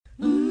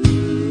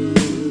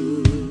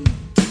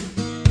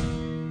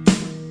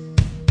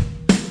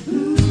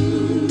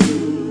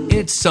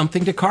It's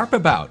something to carp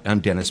about.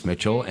 I'm Dennis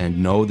Mitchell,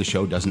 and no, the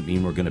show doesn't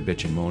mean we're going to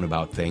bitch and moan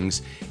about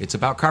things. It's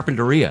about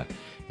Carpinteria,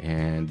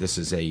 and this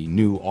is a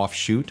new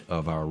offshoot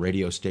of our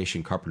radio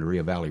station,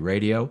 Carpinteria Valley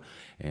Radio,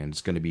 and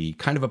it's going to be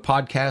kind of a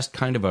podcast,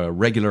 kind of a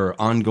regular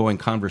ongoing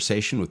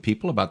conversation with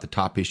people about the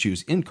top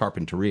issues in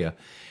Carpinteria.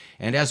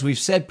 And as we've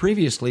said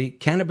previously,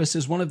 cannabis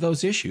is one of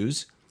those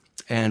issues,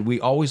 and we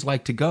always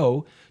like to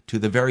go to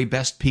the very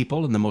best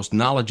people and the most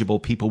knowledgeable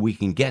people we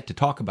can get to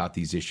talk about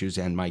these issues.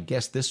 And my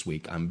guest this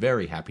week, I'm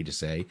very happy to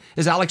say,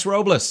 is Alex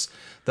Robles,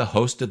 the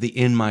host of the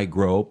In My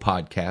Grow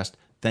podcast.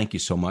 Thank you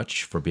so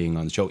much for being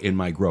on the show. In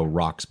My Grow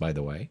rocks, by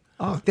the way.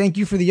 Oh, thank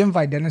you for the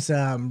invite, Dennis.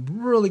 I'm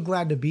really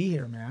glad to be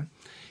here, man.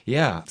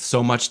 Yeah,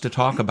 so much to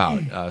talk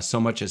about. So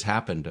much has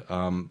happened.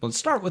 Let's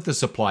start with the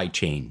supply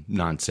chain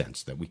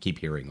nonsense that we keep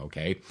hearing,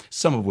 okay?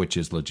 Some of which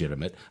is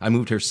legitimate. I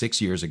moved here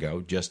 6 years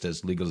ago, just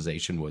as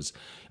legalization was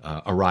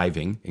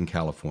arriving in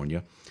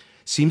California.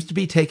 Seems to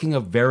be taking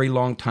a very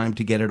long time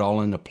to get it all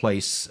into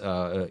place,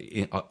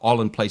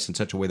 all in place in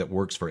such a way that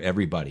works for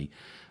everybody.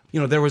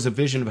 You know, there was a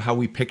vision of how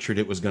we pictured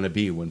it was going to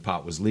be when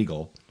pot was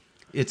legal.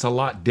 It's a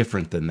lot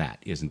different than that,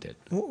 isn't it?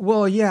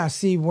 Well, yeah.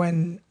 See,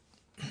 when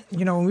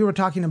we were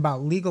talking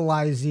about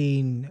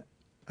legalizing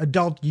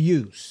adult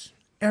use,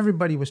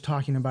 everybody was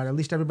talking about, at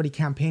least everybody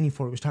campaigning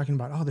for it was talking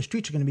about, oh, the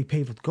streets are going to be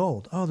paved with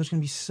gold. Oh, there's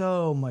going to be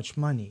so much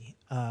money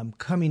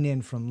coming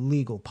in from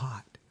legal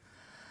pot.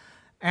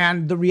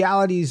 And the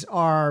realities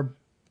are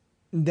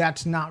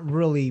that's not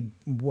really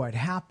what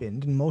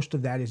happened. And most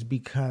of that is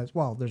because,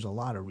 well, there's a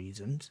lot of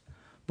reasons.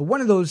 But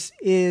one of those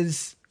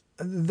is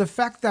the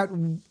fact that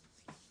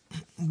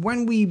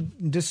when we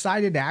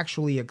decided to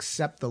actually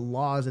accept the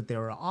laws that they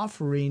were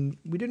offering,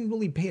 we didn't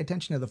really pay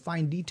attention to the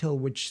fine detail,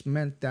 which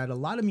meant that a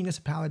lot of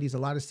municipalities, a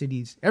lot of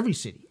cities, every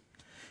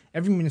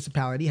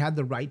municipality had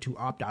the right to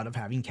opt out of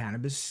having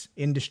cannabis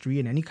industry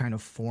in any kind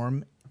of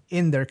form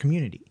in their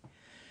community.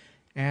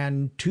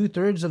 And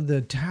 2/3 of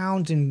the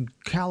towns in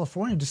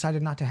California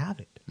decided not to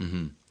have it,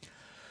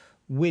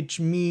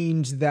 which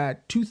means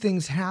that two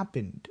things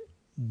happened.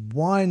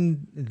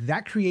 One,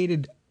 that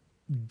created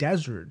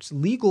deserts,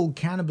 legal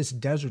cannabis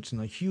deserts in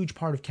a huge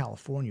part of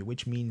California,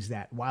 which means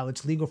that while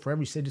it's legal for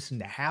every citizen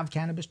to have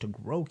cannabis, to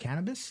grow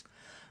cannabis,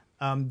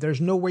 there's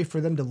no way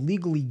for them to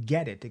legally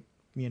get it,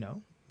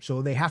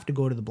 so they have to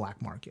go to the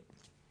black market.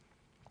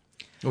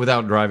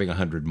 Without driving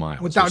 100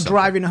 miles. Without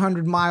driving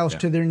 100 miles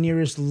to their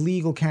nearest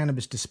legal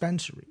cannabis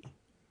dispensary,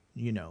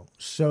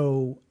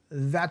 So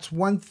that's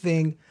one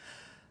thing.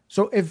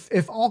 So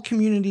if all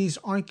communities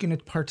aren't going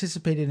to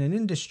participate in an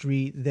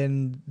industry,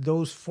 then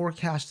those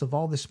forecasts of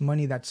all this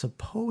money that's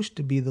supposed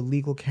to be the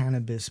legal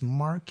cannabis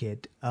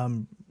market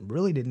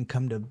really didn't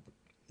come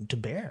to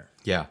bear.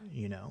 Yeah,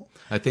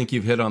 I think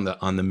you've hit on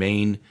the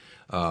main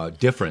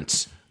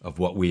difference of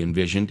what we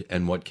envisioned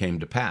and what came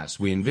to pass.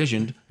 We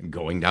envisioned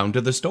going down to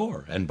the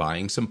store and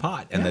buying some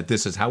pot, and that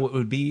this is how it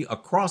would be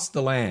across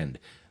the land.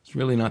 It's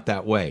really not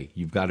that way.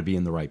 You've got to be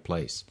in the right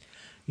place.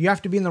 You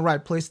have to be in the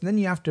right place, and then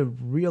you have to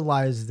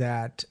realize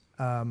that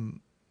the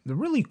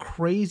really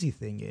crazy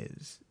thing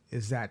is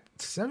that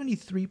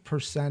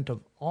 73%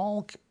 of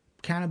all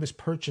cannabis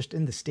purchased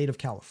in the state of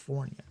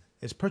California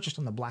is purchased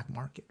on the black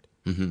market.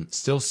 Mm-hmm.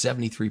 Still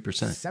 73%.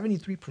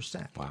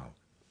 73%. Wow.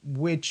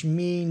 Which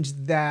means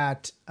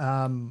that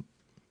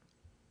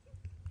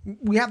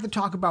we have to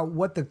talk about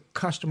what the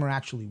customer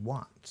actually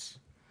wants.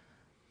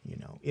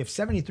 If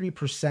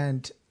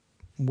 73%,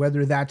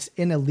 whether that's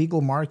in a legal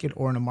market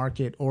or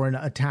in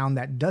a town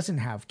that doesn't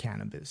have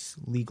cannabis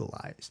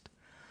legalized,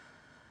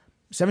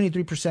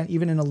 73%,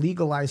 even in a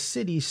legalized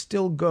city,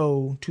 still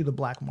go to the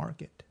black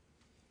market.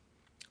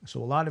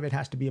 So a lot of it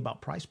has to be about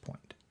price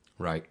point.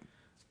 Right.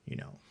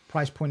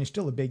 Price point is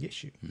still a big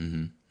issue.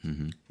 Mm-hmm.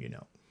 Mm-hmm.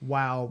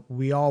 While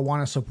we all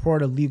want to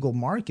support a legal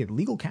market,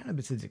 legal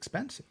cannabis is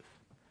expensive.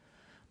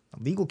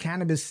 Legal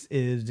cannabis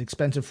is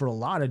expensive for a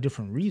lot of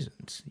different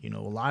reasons. A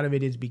lot of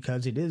it is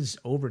because it is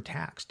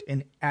overtaxed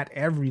and at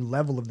every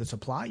level of the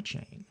supply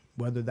chain,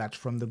 whether that's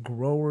from the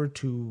grower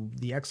to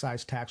the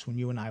excise tax when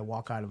you and I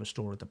walk out of a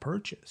store at the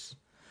purchase.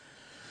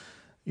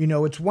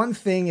 It's one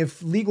thing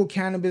if legal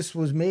cannabis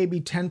was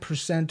maybe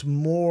 10%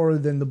 more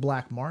than the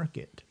black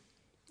market.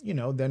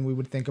 Then we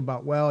would think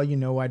about, well,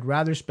 I'd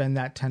rather spend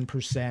that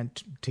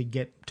 10%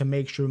 to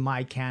make sure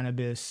my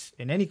cannabis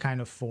in any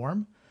kind of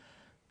form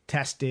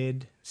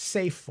tested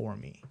safe for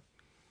me.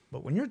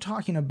 But when you're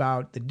talking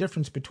about the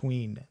difference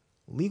between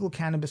legal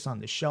cannabis on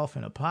the shelf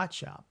in a pot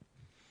shop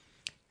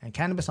and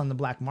cannabis on the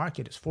black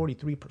market is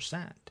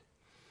 43%,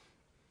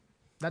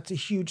 that's a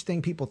huge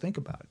thing people think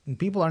about. And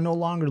people are no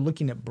longer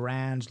looking at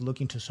brands,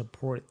 looking to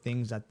support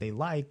things that they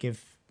like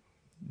if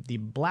the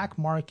black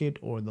market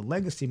or the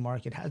legacy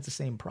market has the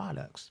same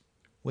products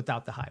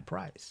without the high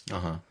price.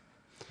 Uh-huh.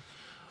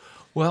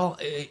 Well,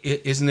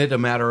 isn't it a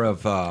matter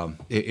of,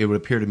 it would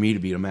appear to me to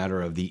be a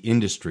matter of the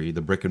industry, the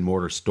brick and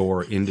mortar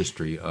store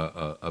industry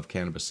of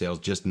cannabis sales,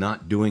 just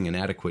not doing an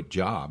adequate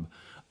job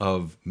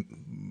of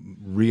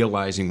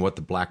realizing what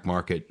the black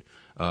market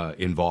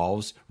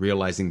involves,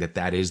 realizing that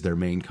that is their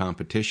main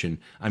competition.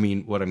 I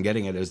mean, what I'm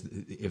getting at is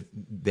if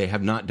they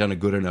have not done a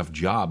good enough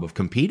job of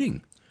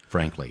competing,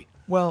 frankly.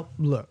 Well,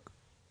 look,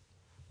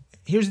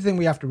 here's the thing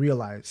we have to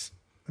realize.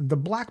 The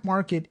black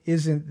market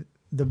isn't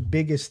the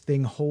biggest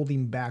thing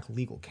holding back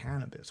legal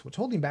cannabis. What's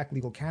holding back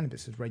legal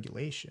cannabis is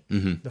regulation.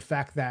 Mm-hmm. The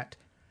fact that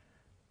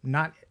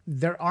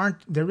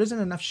there isn't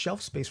enough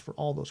shelf space for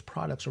all those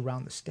products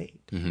around the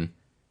state. Mm-hmm.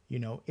 You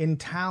know, in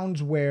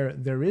towns where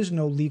there is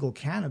no legal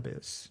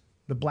cannabis,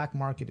 the black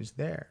market is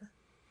there.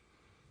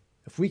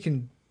 If we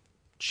can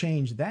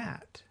change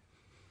that,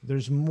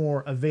 there's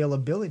more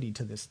availability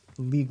to this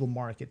legal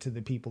market to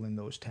the people in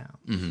those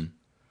towns. Mm-hmm.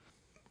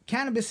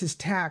 Cannabis is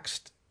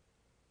taxed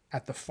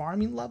at the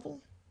farming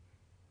level.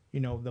 You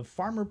know, the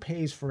farmer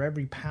pays for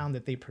every pound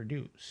that they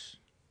produce.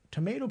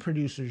 Tomato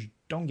producers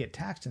don't get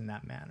taxed in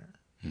that manner.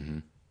 Mm-hmm.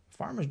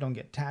 Farmers don't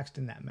get taxed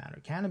in that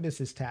manner.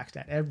 Cannabis is taxed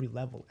at every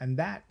level, and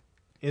that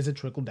is a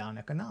trickle-down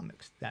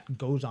economics that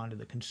goes on to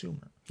the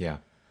consumer. Yeah.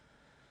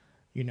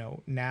 You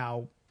know,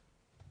 now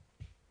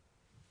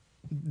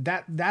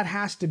that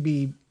has to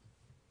be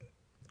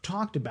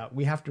talked about.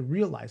 We have to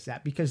realize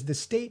that, because the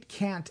state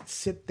can't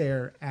sit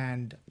there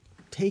and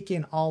take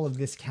in all of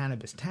this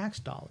cannabis tax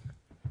dollar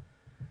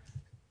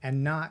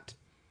and not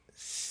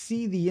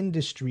see the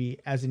industry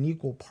as an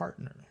equal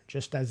partner,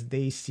 just as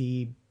they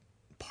see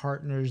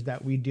partners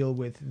that we deal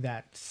with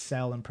that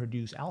sell and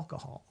produce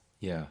alcohol.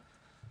 Yeah.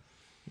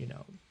 You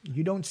know,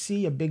 you don't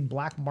see a big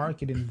black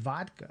market in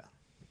vodka.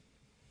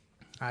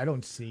 I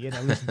don't see it,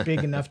 at least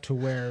big enough to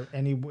where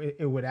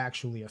it would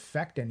actually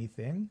affect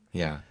anything.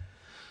 Yeah.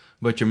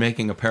 But you're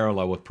making a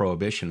parallel with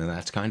prohibition, and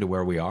that's kind of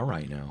where we are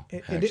right now.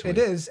 It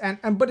is.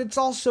 But it's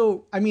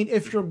also, I mean,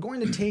 if you're going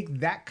to take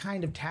that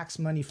kind of tax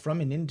money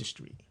from an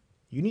industry,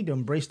 you need to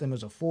embrace them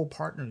as a full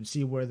partner and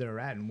see where they're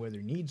at and where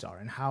their needs are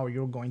and how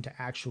you're going to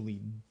actually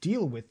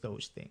deal with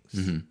those things.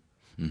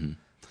 Mm-hmm. Mm-hmm.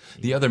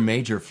 The other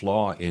major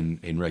flaw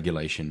in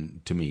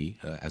regulation, to me,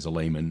 as a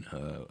layman,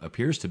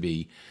 appears to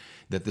be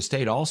that the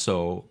state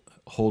also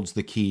holds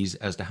the keys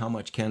as to how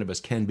much cannabis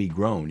can be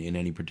grown in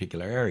any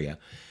particular area.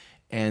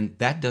 And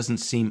that doesn't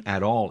seem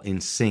at all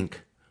in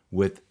sync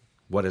with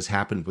what has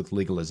happened with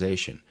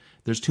legalization.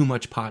 There's too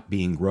much pot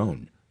being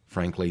grown,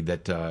 frankly,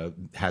 that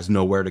has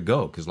nowhere to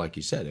go. Because like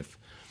you said,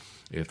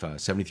 if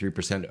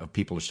 73% of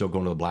people are still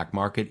going to the black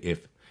market,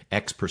 if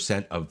X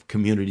percent of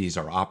communities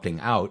are opting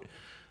out,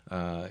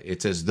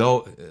 it's as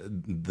though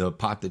the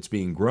pot that's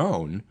being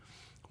grown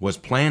was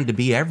planned to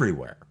be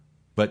everywhere,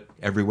 but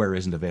everywhere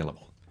isn't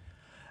available.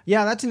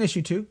 Yeah, that's an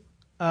issue too.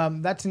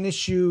 That's an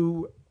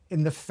issue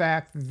in the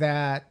fact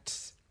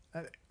that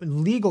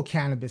legal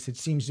cannabis, it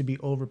seems to be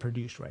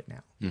overproduced right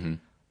now. Mm-hmm.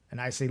 And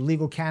I say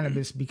legal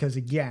cannabis because,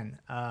 again,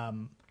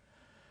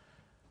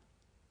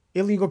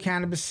 illegal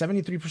cannabis,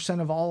 73%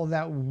 of all of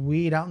that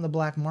weed out in the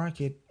black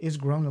market is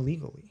grown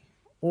illegally.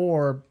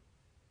 Or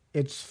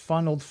it's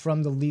funneled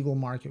from the legal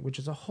market, which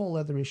is a whole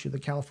other issue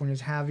that California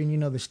is having. You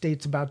know, the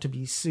state's about to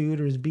be sued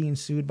or is being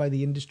sued by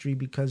the industry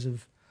because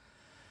of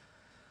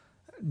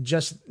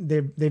just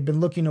they've been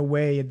looking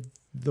away at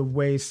the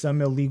way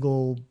some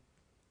illegal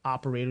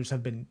operators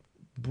have been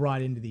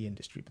brought into the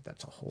industry, but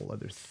that's a whole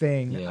other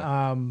thing.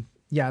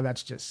 Yeah,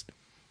 that's just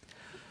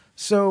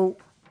so.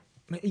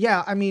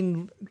 Yeah, I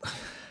mean,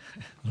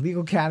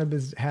 legal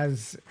cannabis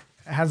has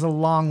a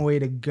long way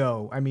to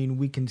go. I mean,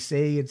 we can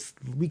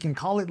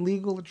call it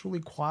legal. It's really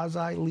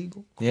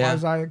quasi-legal,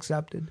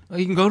 quasi-accepted. Well,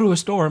 you can go to a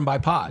store and buy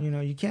pot. You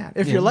know, you can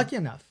if you're lucky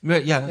enough.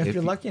 Yeah, if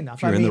you're lucky enough.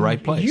 If you're in the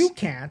right place. You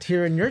can't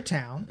here in your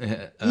town,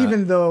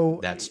 even though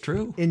that's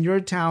true. In your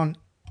town,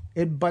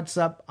 it butts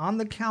up on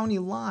the county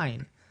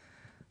line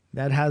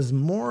that has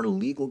more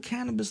legal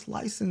cannabis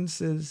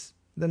licenses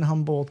than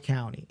Humboldt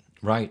County.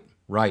 Right.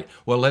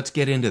 Well, let's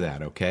get into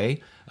that,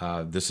 okay?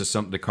 This is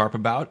something to carp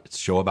about. It's a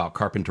show about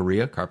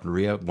Carpinteria.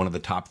 Carpinteria, one of the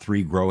top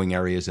 3 growing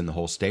areas in the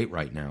whole state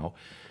right now.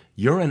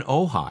 You're in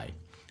Ojai,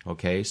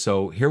 okay?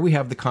 So here we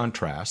have the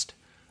contrast.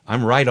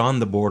 I'm right on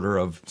the border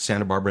of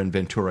Santa Barbara and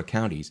Ventura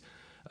counties.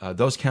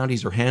 Those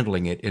counties are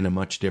handling it in a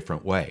much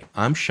different way.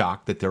 I'm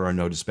shocked that there are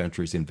no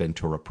dispensaries in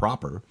Ventura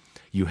proper.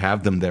 You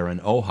have them there in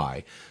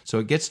Ojai. So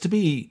it gets to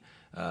be,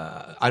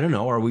 I don't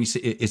know, is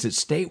it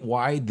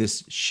statewide,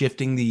 this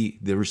shifting the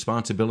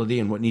responsibility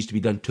and what needs to be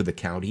done to the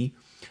county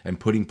and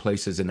putting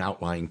places in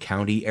outlying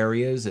county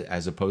areas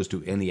as opposed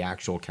to in the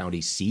actual county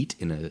seat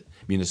in a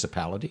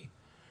municipality?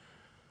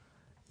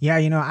 Yeah,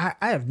 you know, I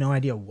have no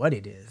idea what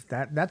it is.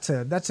 That's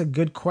a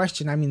good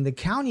question. I mean, the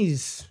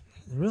county's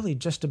really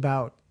just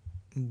about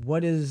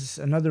what is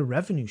another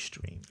revenue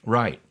stream.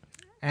 Right.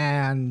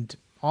 And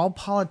all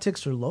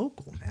politics are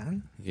local,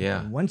 man.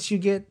 Yeah. And once you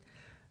get,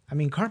 I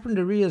mean,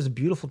 Carpinteria is a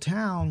beautiful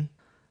town,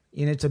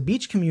 and it's a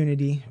beach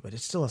community, but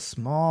it's still a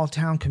small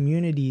town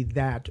community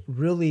that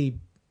really,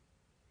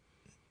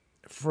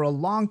 for a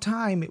long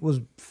time, it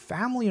was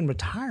family and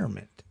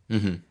retirement.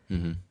 Mm-hmm.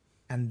 Mm-hmm.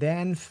 And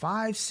then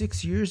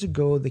 5-6 years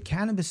ago, the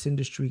cannabis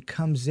industry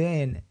comes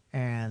in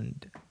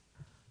and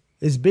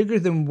is bigger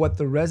than what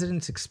the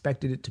residents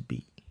expected it to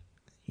be.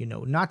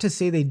 Not to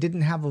say they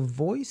didn't have a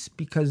voice,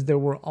 because there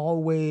were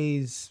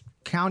always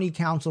county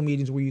council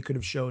meetings where you could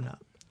have shown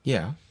up.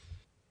 Yeah.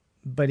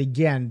 But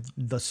again,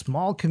 the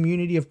small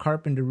community of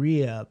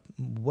Carpinteria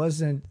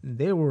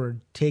they were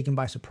taken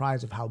by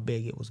surprise of how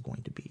big it was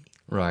going to be.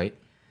 Right.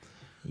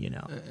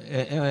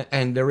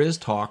 And there is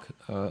talk,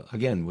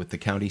 again, with the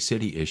county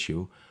city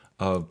issue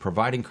of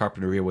providing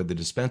Carpinteria with a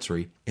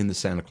dispensary in the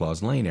Santa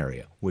Claus Lane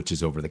area, which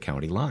is over the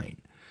county line.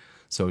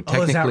 So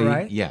technically, is that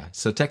right? Yeah.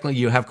 So technically,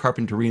 you have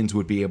Carpinterians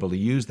would be able to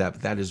use that,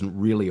 but that isn't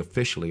really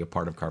officially a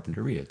part of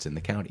Carpinteria. It's in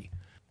the county.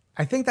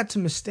 I think that's a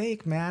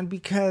mistake, man,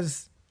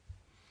 because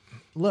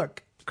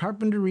look,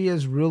 Carpinteria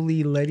is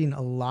really letting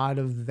a lot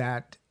of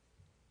that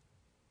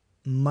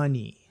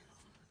money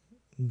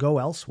go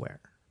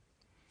elsewhere.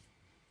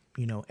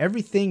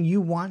 Everything you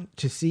want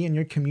to see in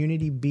your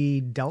community be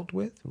dealt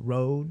with,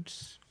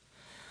 roads,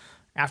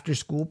 after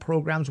school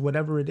programs,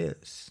 whatever it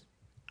is.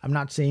 I'm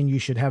not saying you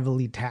should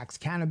heavily tax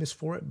cannabis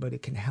for it, but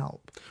it can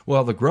help.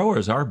 Well, the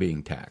growers are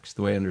being taxed,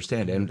 the way I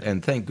understand it.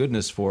 And thank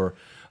goodness for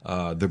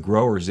the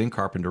growers in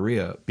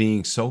Carpinteria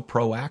being so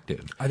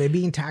proactive. Are they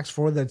being taxed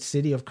for the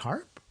city of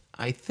Carp?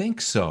 I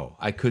think so.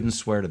 I couldn't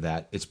swear to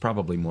that. It's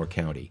probably more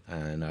county.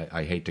 And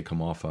I hate to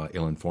come off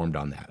ill-informed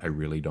on that. I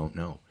really don't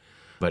know.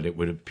 But it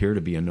would appear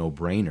to be a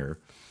no-brainer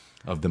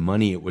of the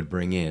money it would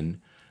bring in.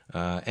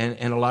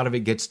 And a lot of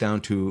it gets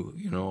down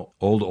to,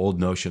 old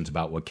notions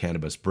about what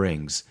cannabis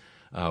brings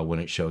when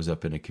it shows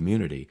up in a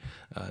community.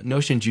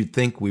 Notions you'd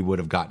think we would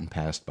have gotten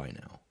past by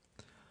now.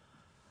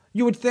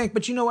 You would think,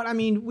 but you know what? I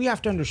mean, we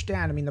have to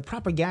understand. I mean, the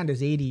propaganda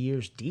is 80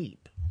 years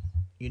deep.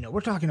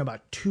 We're talking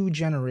about 2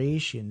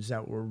 generations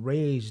that were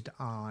raised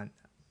on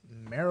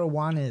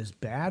marijuana is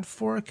bad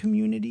for a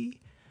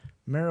community.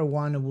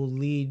 Marijuana will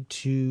lead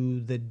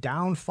to the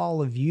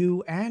downfall of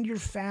you and your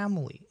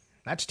family.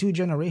 That's 2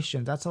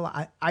 generations. That's a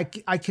lot. I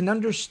can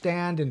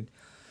understand, and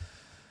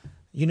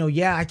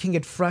I can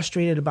get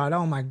frustrated about,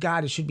 oh my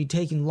God, it should be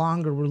taking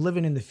longer. We're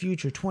living in the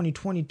future,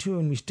 2022,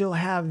 and we still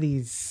have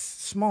these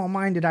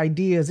small-minded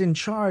ideas in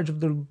charge of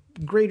the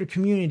greater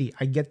community.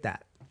 I get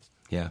that.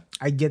 Yeah.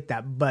 I get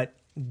that. But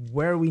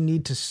where we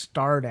need to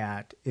start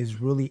at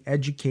is really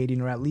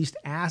educating, or at least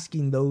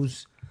asking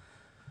those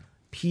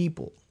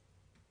people,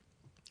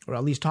 or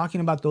at least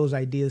talking about those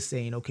ideas,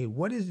 saying, okay,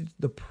 what is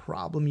the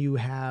problem you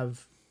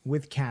have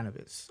with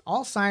cannabis?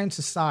 All science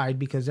aside,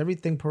 because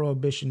everything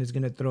prohibition is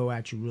going to throw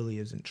at you really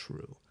isn't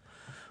true.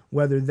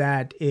 Whether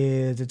that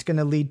is, it's going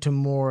to lead to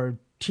more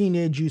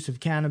teenage use of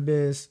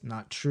cannabis,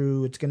 not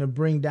true. It's going to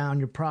bring down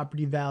your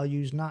property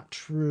values, not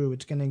true.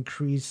 It's going to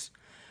increase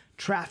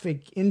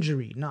traffic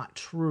injury, not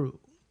true.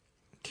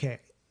 Okay.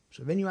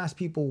 So then you ask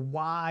people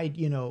why,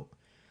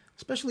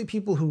 especially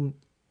people who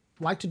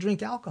like to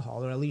drink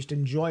alcohol, or at least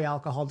enjoy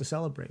alcohol to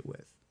celebrate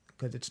with,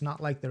 because it's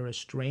not like they're a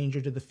stranger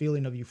to the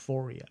feeling of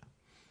euphoria.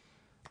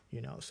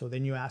 So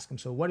then you ask them,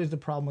 so what is the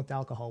problem with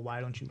alcohol?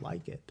 Why don't you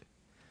like it?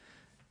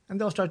 And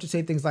they'll start to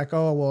say things like,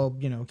 oh,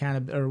 well,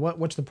 cannabis, or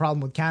what's the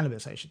problem with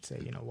cannabis, I should say,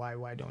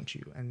 why don't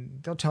you? And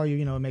they'll tell you,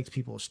 it makes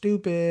people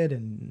stupid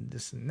and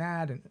this and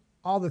that, and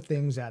all the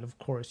things that, of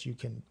course, you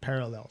can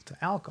parallel to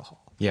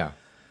alcohol. Yeah.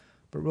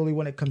 But really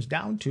what it comes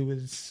down to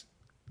is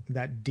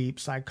that deep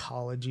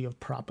psychology of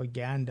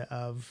propaganda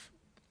of,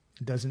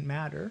 it doesn't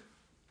matter.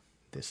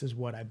 This is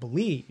what I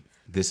believe.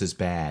 This is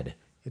bad.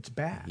 It's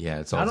bad. Yeah,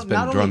 it's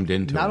been drummed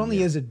into Not them, only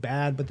yeah. is it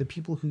bad, but the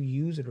people who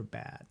use it are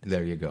bad.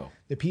 There you go.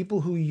 The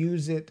people who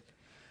use it,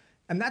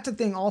 and that's a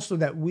thing also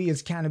that we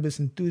as cannabis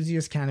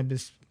enthusiasts,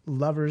 cannabis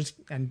lovers,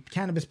 and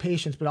cannabis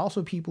patients, but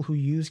also people who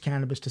use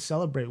cannabis to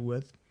celebrate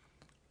with,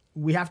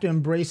 we have to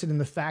embrace it in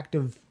the fact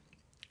of,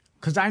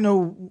 because I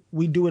know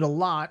we do it a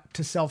lot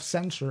to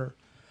self-censor.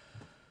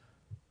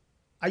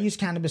 I use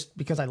cannabis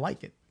because I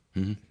like it,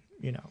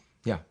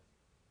 Yeah.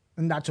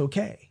 and that's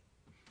okay.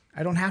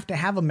 I don't have to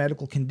have a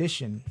medical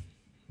condition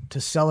to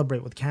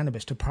celebrate with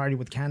cannabis, to party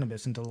with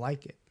cannabis, and to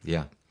like it.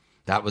 Yeah.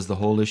 That was the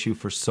whole issue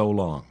for so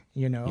long.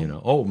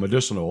 Oh,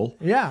 medicinal.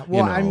 Yeah.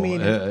 Well,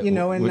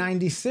 in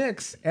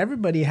 96,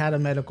 everybody had a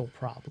medical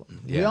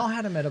problem. Yeah. We all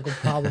had a medical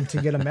problem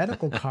to get a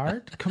medical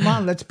card. Come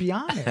on, let's be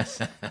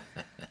honest.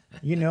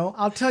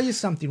 I'll tell you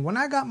something. When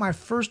I got my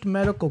first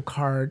medical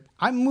card,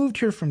 I moved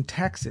here from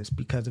Texas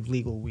because of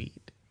legal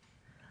weed.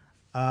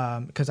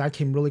 Because I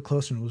came really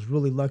close and was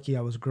really lucky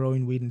I was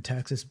growing weed in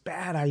Texas.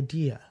 Bad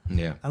idea.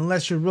 Yeah.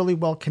 Unless you're really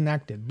well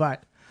connected.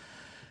 But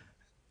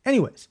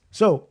anyways,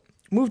 so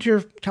moved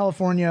here,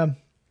 California,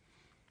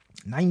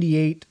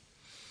 98.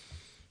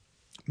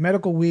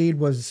 Medical weed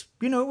was,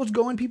 it was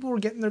going. People were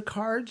getting their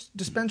cards.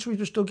 Dispensaries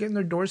were still getting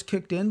their doors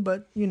kicked in.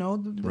 But,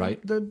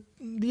 the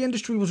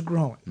industry was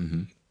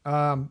growing.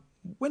 Mm-hmm.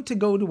 Went to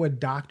go to a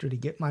doctor to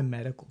get my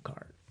medical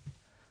card.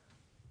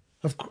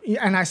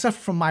 And I suffer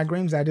from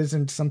migraines. That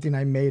isn't something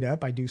I made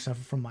up. I do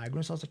suffer from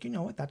migraines. So I was like, you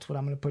know what? That's what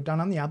I'm going to put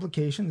down on the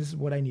application. This is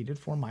what I needed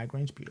for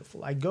migraines.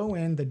 Beautiful. I go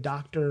in. The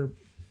doctor,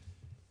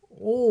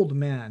 old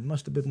man,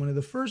 must have been one of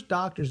the first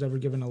doctors ever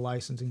given a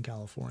license in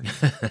California.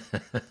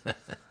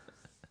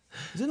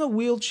 He's in a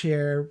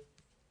wheelchair,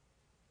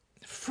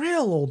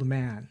 frail old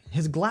man.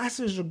 His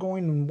glasses are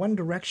going in one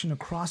direction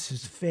across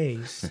his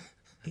face.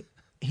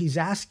 He's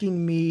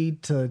asking me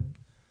to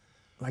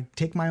like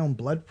take my own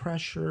blood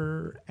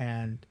pressure,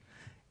 and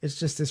it's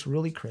just this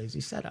really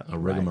crazy setup. A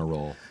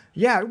rigmarole. Right?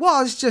 Yeah,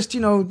 well, it's just,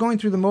 going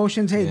through the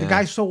motions. Hey, Yeah. the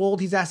guy's so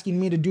old, he's asking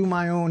me to do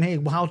my own. Hey,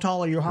 how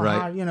tall are you? How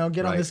high?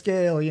 Get on the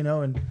scale,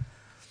 and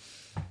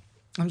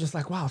I'm just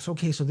like, wow, it's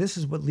okay. So this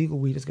is what legal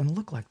weed is going to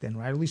look like then,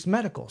 right? At least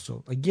medical.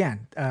 So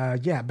again,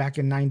 back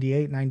in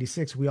 98,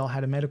 96, we all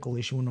had a medical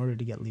issue in order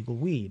to get legal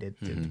weed.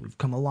 We've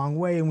come a long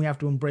way, and we have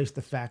to embrace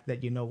the fact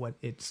that,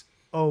 it's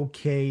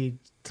okay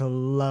to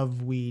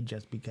love weed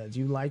just because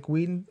you like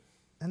weed,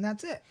 and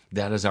that's it.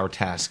 That is our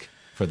task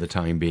for the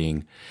time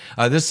being.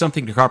 This is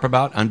Something to Carp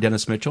About. I'm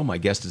Dennis Mitchell. My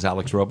guest is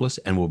Alex Robles,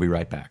 and we'll be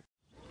right back.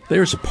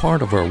 There's a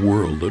part of our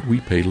world that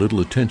we pay little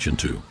attention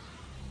to.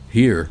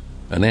 Here,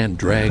 an ant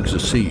drags a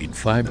seed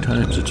 5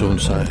 times its own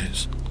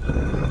size,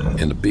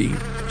 and a bee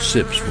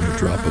sips from a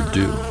drop of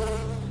dew.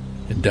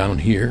 And down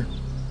here,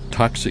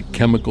 toxic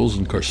chemicals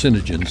and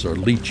carcinogens are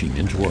leaching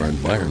into our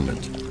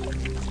environment.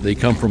 They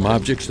come from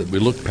objects that we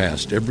look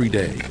past every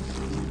day,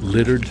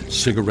 littered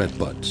cigarette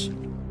butts.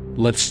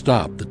 Let's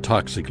stop the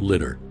toxic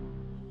litter.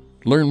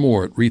 Learn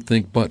more at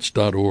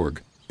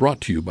rethinkbutts.org, brought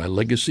to you by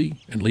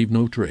Legacy and Leave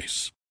No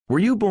Trace. Were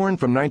you born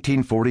from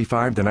 1945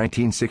 to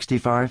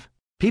 1965?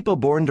 People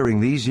born during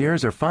these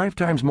years are 5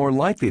 times more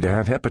likely to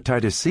have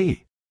hepatitis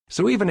C.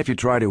 So even if you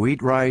try to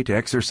eat right,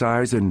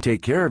 exercise, and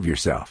take care of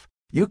yourself,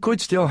 you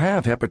could still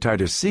have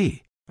hepatitis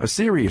C, a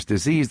serious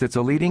disease that's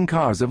a leading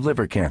cause of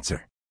liver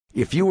cancer.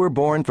 If you were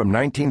born from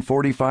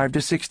 1945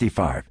 to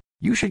 65,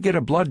 you should get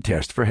a blood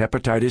test for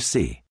hepatitis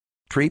C.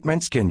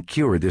 Treatments can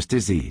cure this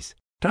disease.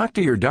 Talk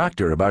to your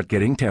doctor about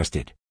getting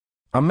tested.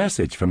 A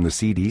message from the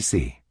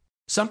CDC.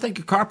 Something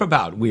to Carp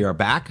About. We are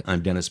back.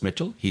 I'm Dennis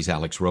Mitchell. He's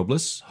Alex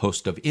Robles,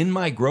 host of In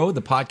My Grow,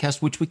 the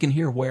podcast, which we can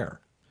hear where?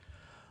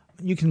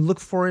 You can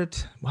look for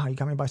it. Wow, you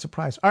got me by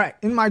surprise. All right,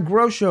 In My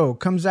Grow Show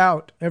comes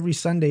out every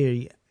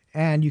Sunday,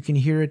 and you can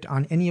hear it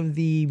on any of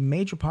the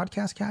major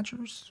podcast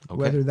catchers,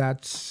 whether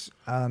that's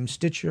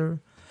Stitcher,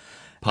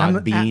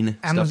 Podbean,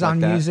 Amazon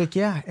like Music,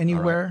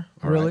 anywhere,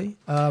 All really.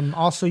 Right.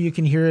 Also, you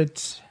can hear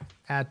it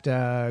at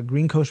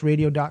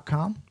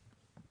greencoastradio.com.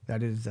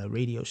 That is a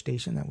radio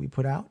station that we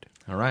put out.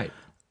 All right.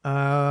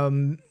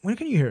 When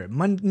can you hear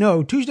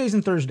it? Tuesdays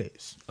and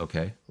Thursdays.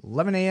 Okay.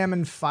 11 a.m.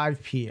 and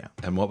 5 p.m.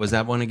 And what was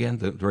that one again,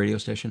 the radio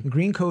station?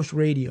 Green Coast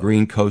Radio.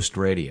 Green Coast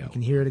Radio. You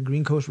can hear it at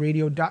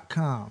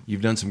greencoastradio.com.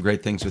 You've done some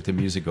great things with the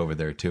music over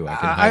there, too. I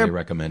can highly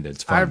recommend it.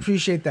 It's fun. I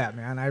appreciate that,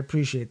 man. I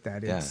appreciate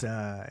that.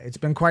 It's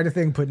been quite a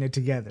thing putting it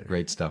together.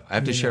 Great stuff. I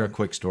have to share a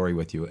quick story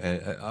with you.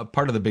 A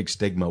part of the big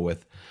stigma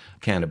with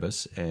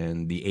cannabis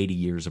and the 80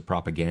 years of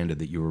propaganda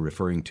that you were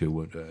referring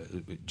to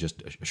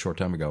just a short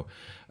time ago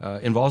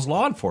involves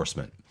law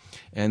enforcement,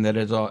 and that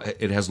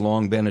it has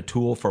long been a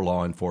tool for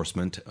law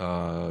enforcement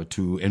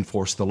to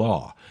enforce the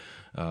law.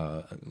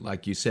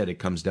 Like you said, it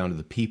comes down to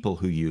the people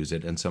who use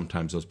it, and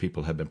sometimes those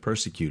people have been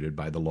persecuted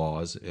by the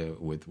laws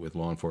with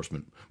law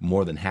enforcement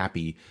more than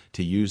happy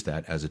to use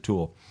that as a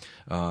tool.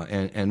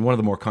 And one of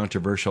the more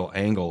controversial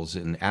angles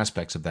and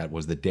aspects of that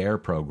was the DARE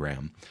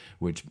program,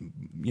 which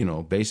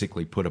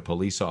basically put a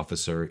police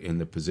officer in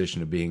the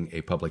position of being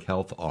a public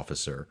health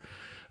officer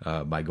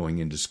by going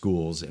into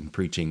schools and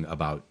preaching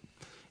about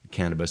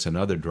cannabis and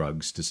other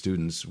drugs to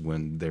students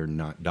when they're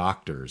not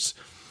doctors.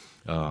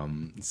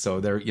 So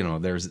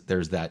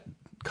there's that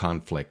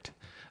conflict.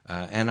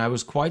 And I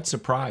was quite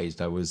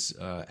surprised. I was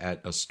at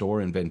a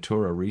store in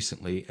Ventura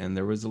recently, and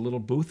there was a little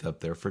booth up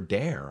there for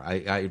DARE.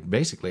 I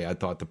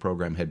thought the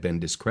program had been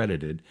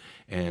discredited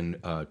and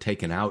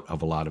taken out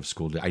of a lot of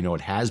I know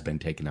it has been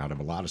taken out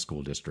of a lot of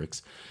school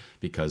districts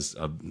because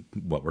of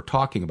what we're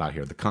talking about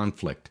here, the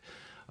conflict,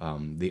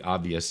 the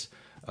obvious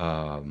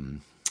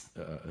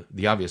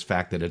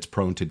fact that it's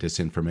prone to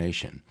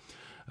disinformation.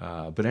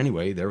 But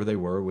anyway, there they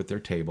were with their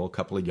table, a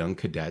couple of young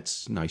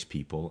cadets, nice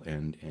people,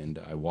 and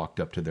I walked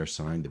up to their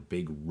sign, the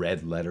big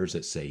red letters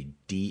that say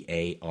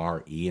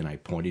DARE, and I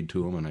pointed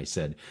to them and I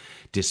said,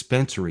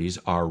 "Dispensaries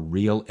are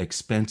real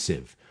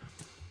expensive."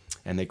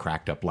 And they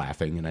cracked up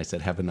laughing, and I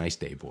said, "Have a nice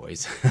day,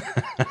 boys."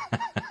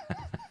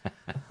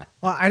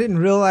 Well, I didn't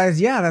realize,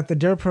 that the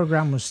DARE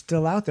program was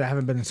still out there. I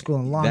haven't been in school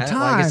in a long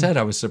time. Like I said,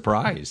 I was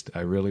surprised.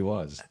 I really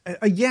was.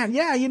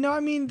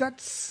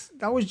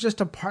 That was just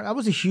a part. That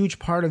was a huge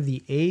part of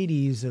the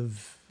 80s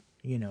of,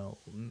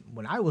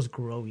 when I was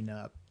growing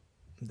up,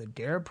 the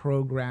DARE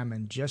program,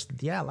 and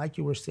just, like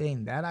you were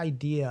saying, that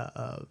idea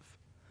of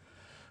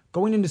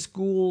going into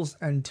schools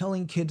and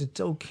telling kids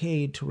it's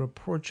okay to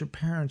report your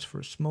parents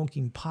for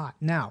smoking pot.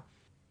 Now,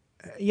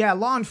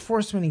 law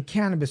enforcement and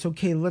cannabis.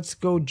 Okay, let's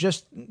go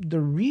just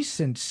the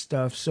recent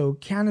stuff. So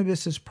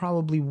cannabis is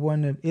probably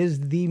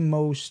is the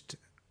most,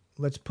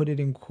 let's put it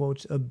in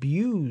quotes,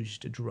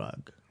 abused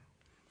drug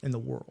in the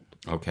world.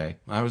 Okay.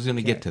 I was going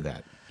to get to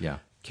that. Yeah.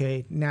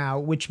 Okay. Now,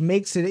 which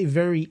makes it a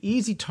very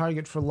easy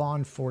target for law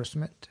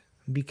enforcement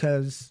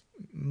because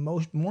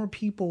more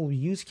people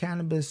use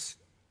cannabis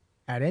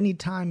at any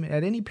time,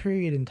 at any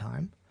period in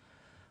time,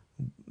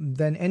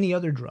 than any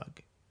other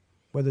drug.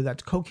 whether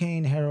that's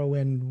cocaine,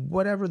 heroin,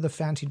 whatever the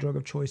fancy drug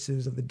of choice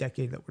is of the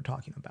decade that we're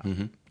talking about.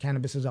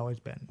 Cannabis has always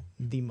been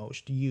the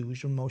most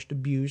used or most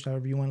abused,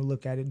 however you want to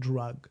look at it,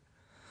 drug.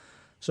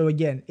 So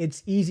again,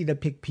 it's easy to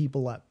pick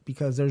people up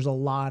because there's a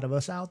lot of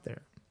us out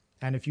there.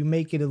 And if you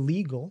make it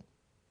illegal,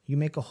 you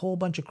make a whole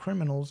bunch of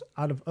criminals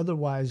out of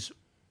otherwise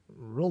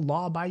real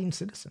law-abiding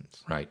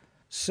citizens. Right.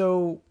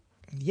 So,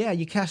 yeah,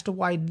 you cast a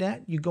wide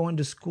net. You go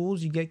into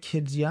schools, you get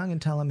kids young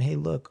and tell them, hey,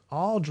 look,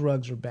 all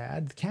drugs are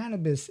bad.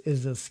 Cannabis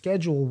is a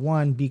Schedule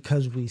 1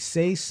 because we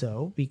say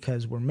so,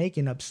 because we're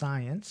making up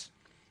science,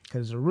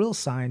 because the real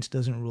science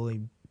doesn't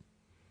really,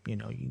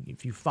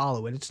 if you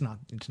follow it, it's not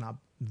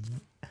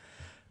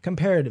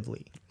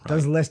comparatively,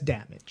 does less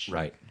damage.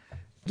 Right.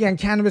 Again,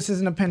 cannabis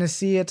isn't a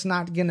panacea. It's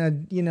not going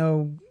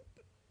to,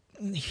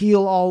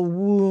 heal all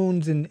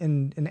wounds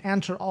and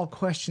answer all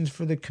questions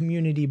for the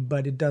community,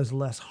 but it does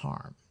less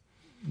harm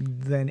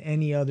than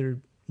any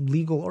other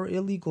legal or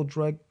illegal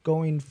drug,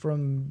 going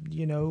from,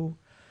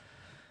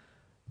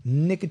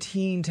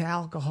 nicotine to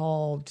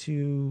alcohol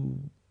to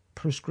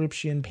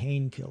prescription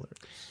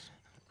painkillers.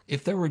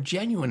 If there were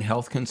genuine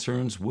health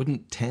concerns,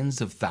 wouldn't tens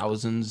of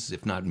thousands,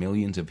 if not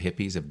millions of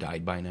hippies have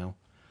died by now?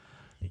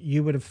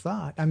 You would have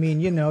thought. I mean,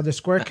 the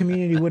square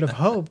community would have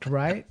hoped,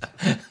 right?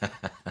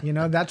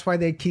 That's why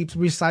they keep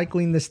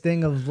recycling this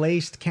thing of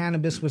laced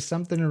cannabis with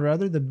something or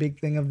other. The big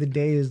thing of the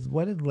day is,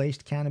 what is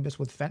laced cannabis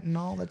with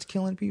fentanyl that's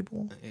killing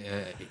people?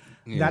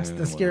 That's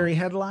the scary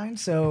headline.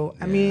 So,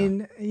 I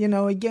mean,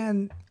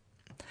 again,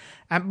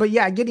 but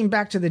yeah, getting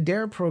back to the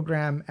DARE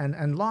program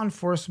and law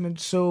enforcement.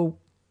 So,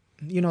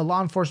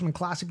 law enforcement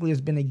classically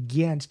has been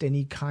against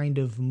any kind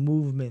of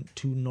movement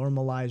to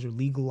normalize or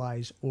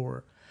legalize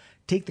or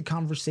take the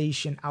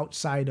conversation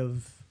outside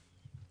of,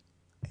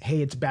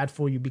 hey, it's bad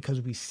for you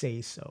because we say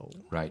so.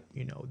 Right.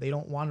 They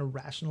don't want a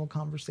rational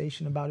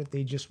conversation about it.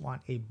 They just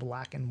want a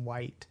black and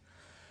white,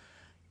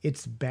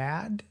 it's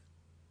bad,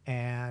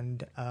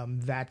 and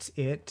that's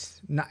it.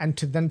 And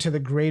to the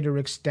greater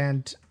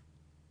extent,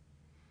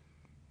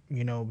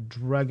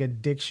 drug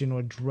addiction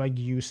or drug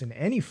use in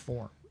any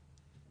form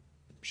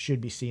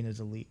should be seen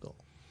as illegal.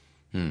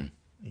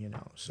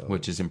 So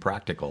Which is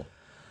impractical.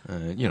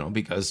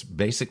 Because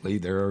basically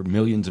there are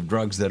millions of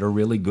drugs that are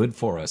really good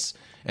for us,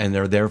 and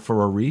they're there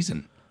for a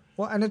reason.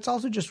 Well, and it's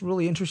also just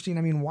really interesting.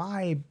 I mean,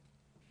 why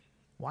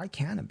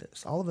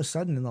cannabis? All of a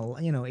sudden, in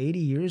the 80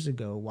 years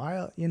ago,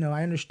 why?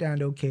 I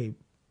understand. Okay,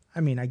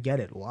 I mean, I get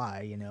it.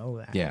 Why?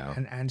 Yeah.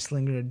 And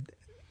Anslinger,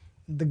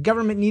 the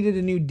government needed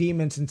a new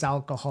demon since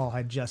alcohol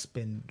had just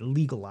been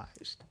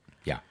legalized.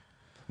 Yeah.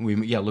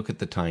 Look at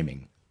the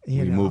timing.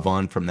 We move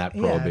on from that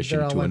prohibition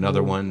to like,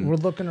 another one. We're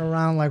looking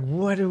around like,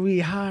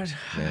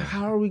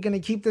 how are we going to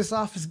keep this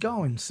office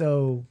going?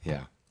 So,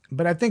 yeah.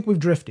 But I think we've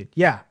drifted.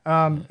 Yeah.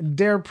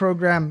 DARE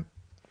program.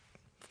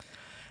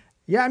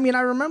 Yeah, I mean,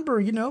 I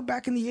remember,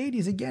 back in the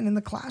 80s, again, in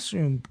the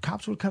classroom,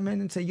 cops would come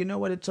in and say, you know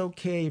what, it's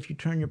okay if you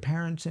turn your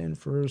parents in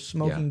for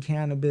smoking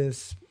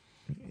cannabis.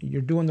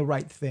 You're doing the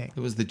right thing.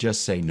 It was the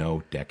just say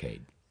no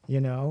decade.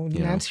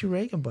 Nancy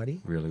Reagan,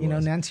 buddy. Really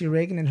was. Nancy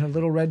Reagan in her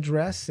little red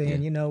dress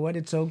saying, you know what,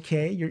 it's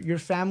okay. Your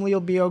family will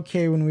be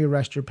okay when we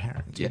arrest your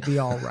parents. It'll be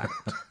all right.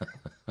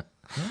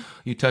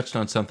 You touched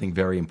on something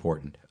very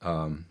important.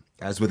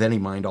 As with any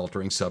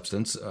mind-altering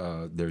substance,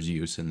 there's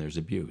use and there's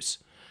abuse.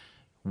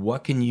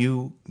 What can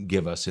you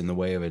give us in the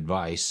way of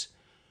advice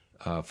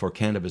for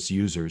cannabis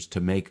users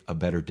to make a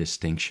better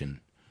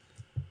distinction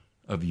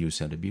of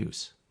use and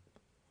abuse?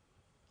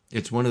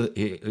 It's one of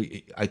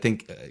the, I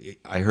think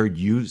I heard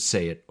you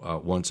say it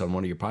once on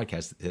one of your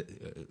podcasts.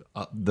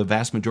 The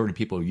vast majority of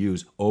people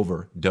use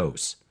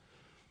overdose.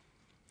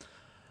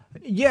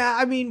 Yeah,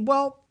 I mean,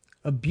 well,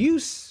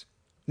 abuse.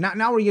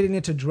 Now we're getting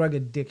into drug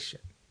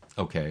addiction.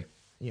 Okay.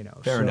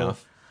 Fair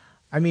enough.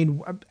 I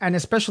mean, and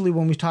especially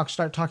when we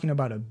start talking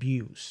about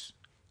abuse,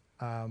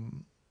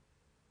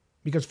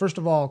 because first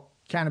of all,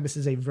 cannabis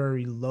is a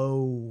very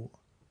low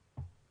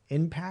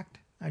impact,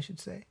 I should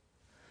say.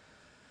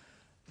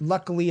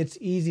 Luckily, it's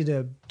easy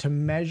to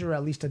measure,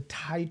 at least to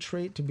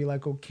titrate, to be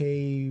like,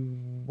 okay,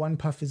 1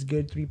 puff is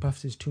good, 3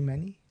 puffs is too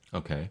many.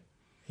 Okay.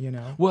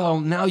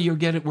 Well, now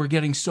we're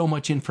getting so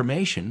much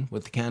information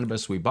with the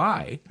cannabis we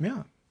buy.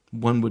 Yeah.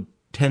 One would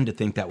tend to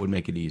think that would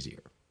make it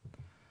easier.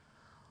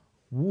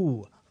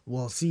 Ooh.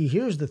 Well, see,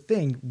 here's the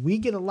thing. We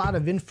get a lot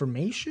of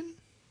information.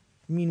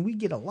 I mean, we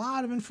get a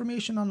lot of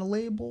information on the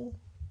label.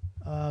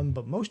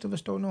 But most of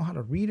us don't know how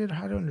to read it,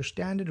 how to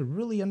understand it, or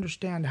really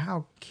understand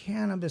how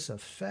cannabis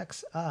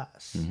affects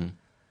us.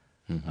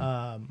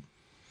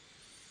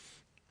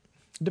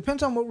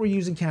 Depends on what we're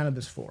using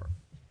cannabis for.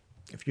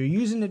 If you're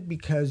using it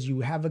because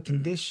you have a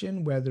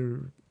condition,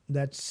 whether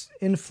that's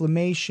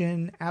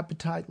inflammation,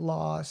 appetite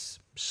loss,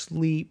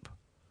 sleep,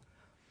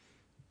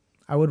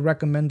 I would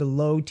recommend a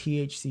low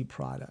THC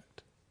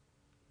product.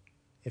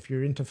 If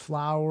you're into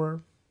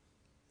flower,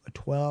 a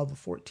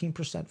 12 or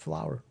 14%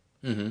 flower.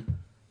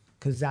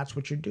 Because that's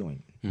what you're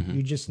doing.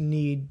 You just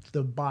need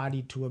the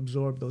body to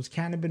absorb those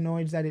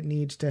cannabinoids that it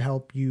needs to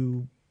help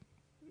you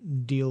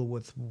deal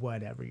with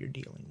whatever you're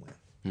dealing with.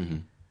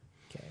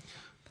 Okay.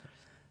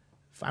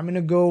 If I'm going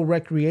to go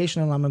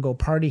recreational, I'm going to go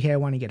party, hey, I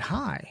want to get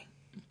high.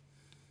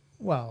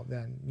 Well,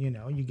 then,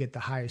 you get the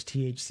highest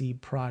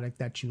THC product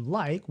that you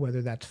like,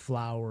 whether that's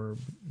flower,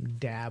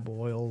 dab,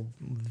 oil,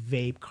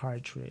 vape,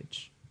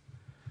 cartridge.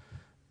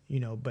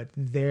 But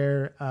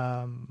there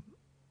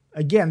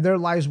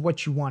lies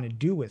what you want to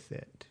do with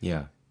it.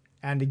 Yeah.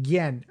 And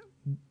again,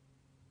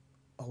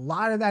 a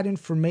lot of that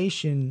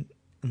information,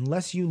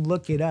 unless you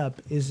look it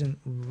up, isn't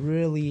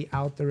really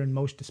out there in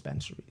most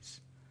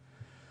dispensaries.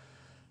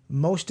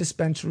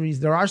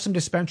 There are some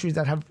dispensaries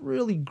that have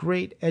really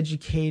great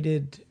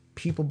educated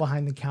people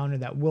behind the counter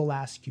that will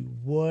ask you,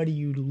 what are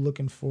you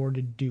looking for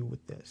to do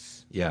with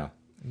this? Yeah.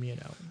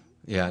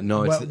 Yeah.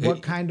 No,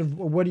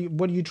 what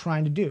are you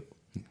trying to do?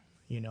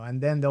 And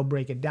then they'll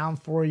break it down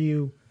for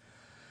you.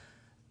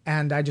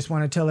 And I just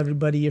want to tell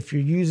everybody, if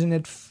you're using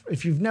it,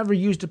 if you've never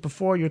used it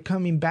before, you're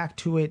coming back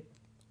to it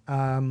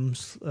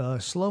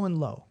slow and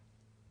low.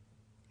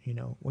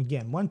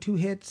 Again, 1-2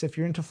 hits if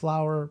you're into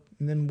flower,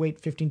 and then wait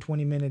 15,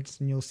 20 minutes,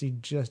 and you'll see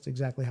just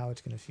exactly how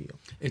it's going to feel.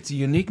 It's the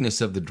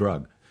uniqueness of the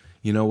drug.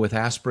 With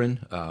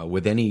aspirin,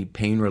 with any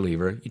pain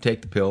reliever, you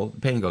take the pill, the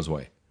pain goes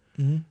away.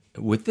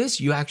 Mm-hmm. With this,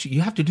 you have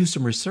to do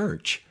some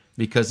research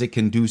because it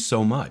can do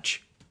so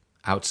much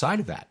outside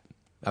of that.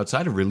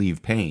 Outside of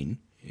relieve pain,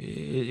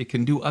 it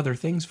can do other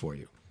things for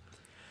you.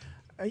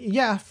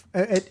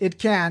 It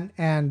can.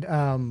 And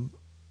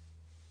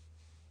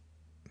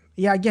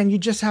again, you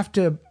just have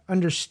to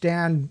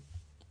understand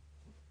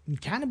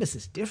cannabis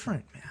is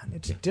different, man.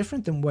 It's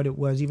different than what it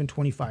was even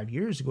 25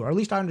 years ago, or at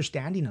least our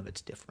understanding of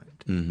it's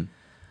different. Mm-hmm.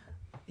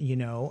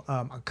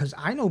 Because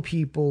I know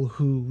people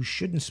who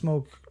shouldn't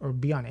smoke or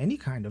be on any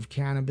kind of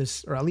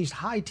cannabis, or at least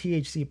high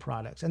THC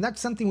products. And that's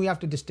something we have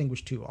to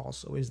distinguish too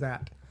also, is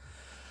that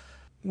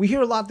we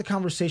hear a lot of the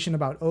conversation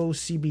about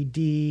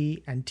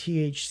CBD and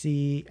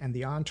THC and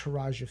the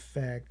entourage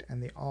effect,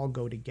 and they all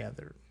go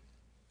together.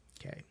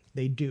 Okay,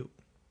 they do.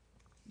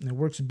 And it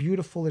works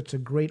beautiful. It's a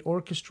great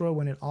orchestra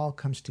when it all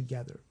comes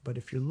together. But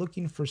if you're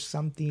looking for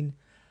something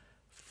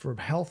for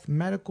health,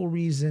 medical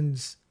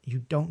reasons, you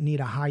don't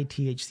need a high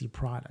THC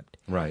product.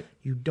 Right.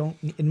 You don't,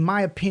 in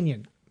my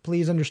opinion,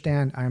 please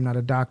understand, I am not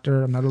a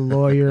doctor. I'm not a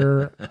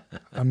lawyer.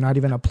 I'm not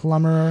even a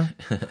plumber.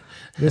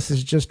 This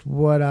is just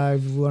what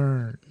I've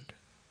learned.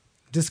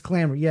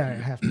 Disclaimer. Yeah, I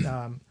have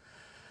to.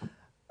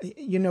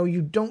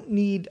 You don't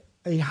need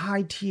a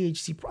high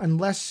THC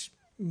unless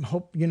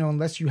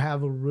you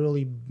have a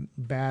really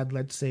bad,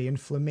 let's say,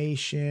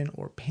 inflammation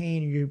or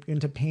pain, you're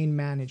into pain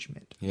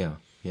management. Yeah,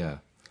 yeah.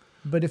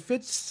 But if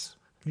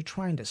you're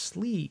trying to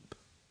sleep,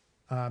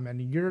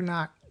 and you're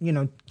not,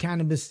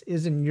 cannabis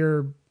isn't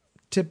your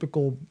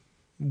typical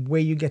way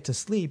you get to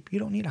sleep, you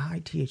don't need a high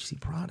THC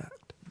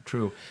product.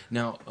 True.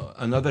 Now,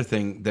 another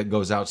thing that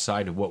goes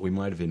outside of what we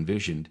might have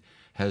envisioned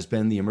has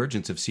been the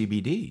emergence of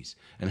CBDs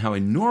and how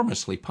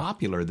enormously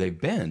popular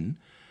they've been.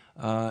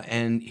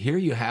 And here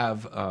you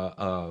have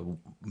a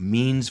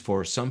means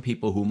for some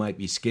people who might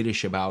be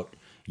skittish about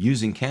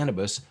using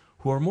cannabis,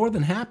 who are more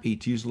than happy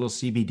to use a little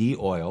CBD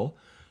oil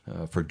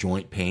for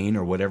joint pain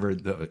or whatever,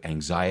 the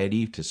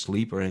anxiety to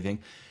sleep or anything,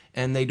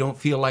 and they don't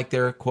feel like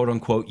they're quote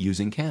unquote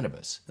using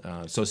cannabis.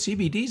 So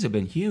CBDs have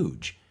been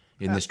huge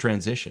in this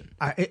transition.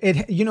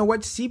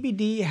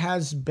 CBD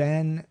has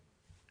been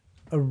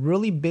a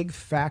really big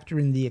factor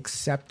in the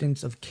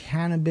acceptance of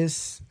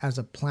cannabis as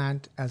a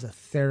plant, as a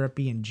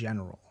therapy in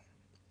general,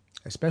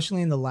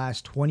 especially in the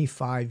last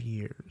 25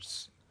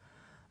 years,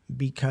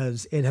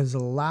 because it has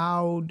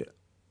allowed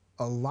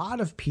a lot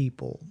of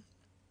people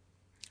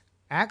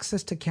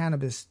access to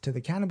cannabis, to the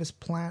cannabis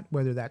plant,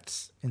 whether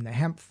that's in the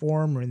hemp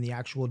form or in the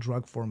actual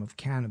drug form of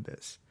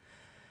cannabis,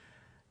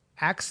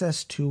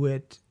 access to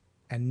it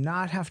and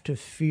not have to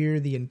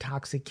fear the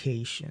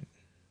intoxication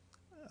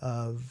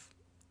of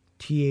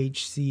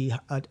THC,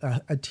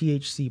 a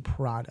THC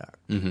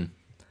product. Mm-hmm.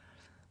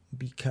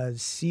 Because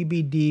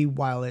CBD,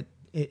 while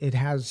it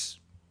has,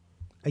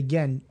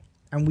 again,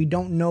 and we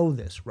don't know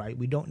this, right?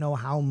 We don't know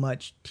how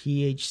much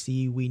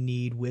THC we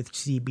need with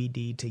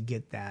CBD to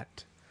get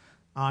that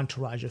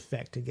entourage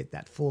effect, to get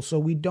that full. So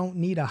we don't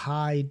need a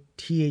high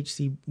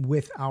THC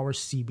with our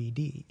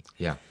CBD.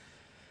 Yeah.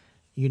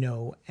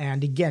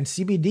 And again,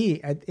 CBD,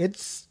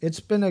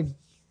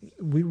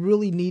 we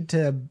really need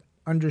to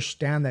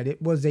understand that it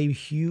was a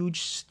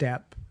huge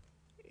step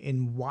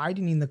in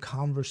widening the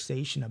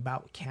conversation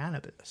about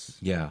cannabis.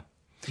 Yeah.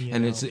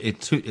 And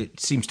it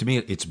seems to me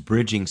it's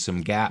bridging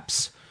some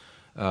gaps.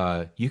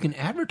 You can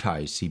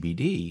advertise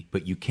CBD,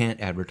 but you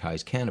can't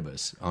advertise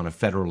cannabis on a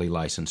federally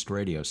licensed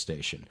radio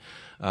station.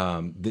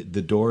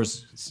 The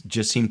doors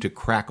just seem to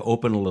crack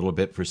open a little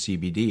bit for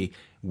CBD,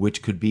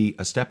 which could be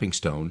a stepping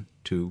stone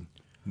to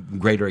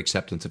greater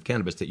acceptance of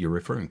cannabis that you're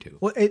referring to.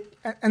 Well,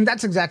 and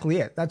that's exactly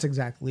it.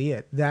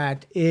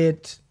 That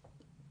it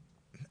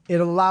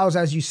allows,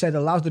 as you said,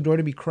 allows the door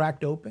to be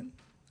cracked open.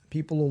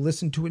 People will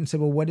listen to it and say,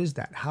 well, what is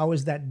that? How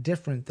is that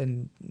different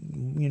than,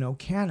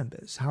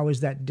 cannabis? How is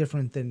that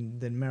different than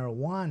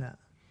marijuana?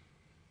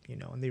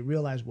 And they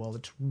realize, well,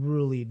 it's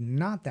really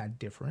not that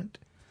different.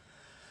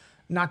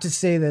 Not to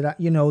say that,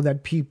 that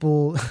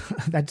people,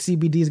 that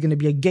CBD is going to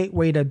be a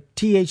gateway to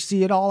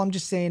THC at all. I'm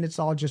just saying it's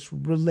all just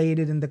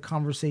related and the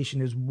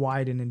conversation is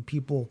widened and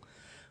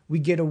we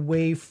get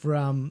away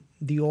from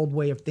the old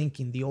way of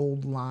thinking, the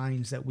old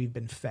lines that we've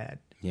been fed.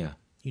 Yeah.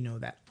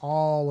 That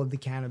all of the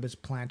cannabis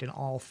plant in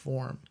all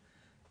form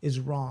is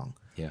wrong.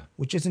 Yeah.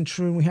 Which isn't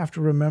true. And we have to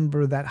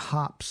remember that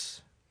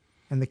hops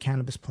and the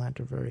cannabis plant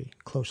are very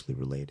closely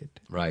related.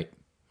 Right.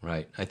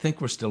 I think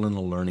we're still in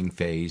a learning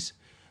phase.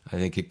 I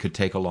think it could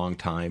take a long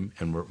time,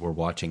 and we're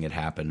watching it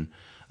happen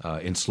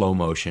in slow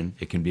motion.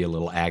 It can be a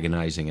little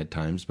agonizing at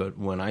times, but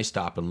when I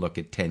stop and look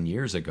at 10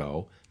 years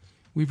ago,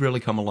 we've really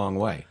come a long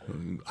way.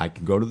 I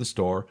can go to the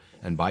store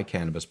and buy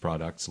cannabis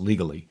products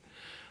legally,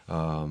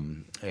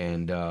 and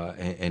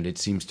it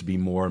seems to be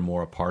more and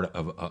more a part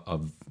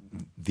of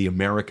the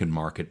American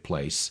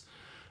marketplace,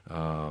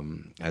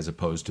 as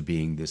opposed to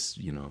being this,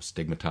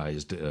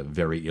 stigmatized,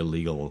 very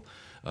illegal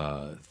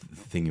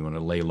thing you want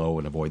to lay low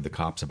and avoid the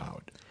cops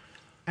about.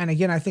 And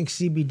again, I think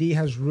CBD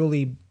has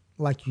really,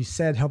 like you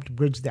said, helped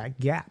bridge that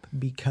gap,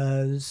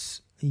 because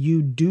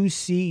you do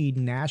see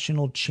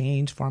national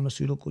chains,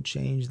 pharmaceutical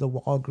chains, the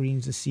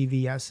Walgreens, the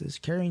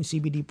CVSs carrying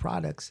CBD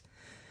products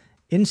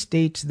in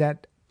states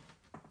that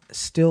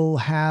still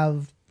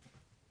have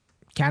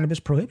cannabis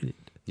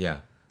prohibited. Yeah.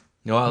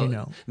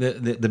 Well,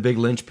 the big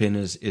linchpin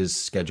is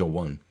Schedule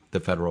I,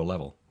 the federal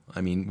level. I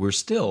mean, we're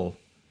still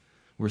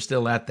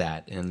at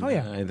that, and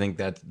I think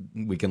that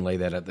we can lay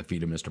that at the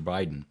feet of Mr.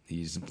 Biden.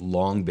 He's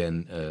long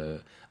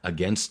been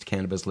against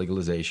cannabis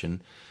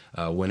legalization.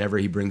 Whenever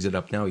he brings it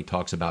up now, he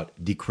talks about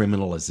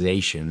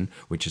decriminalization,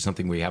 which is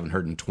something we haven't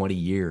heard in 20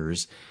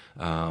 years,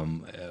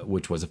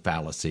 which was a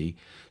fallacy.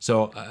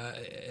 So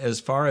as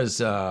far as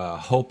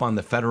hope on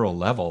the federal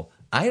level,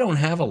 I don't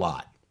have a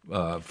lot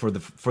for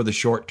the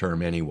short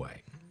term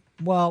anyway.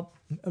 Well,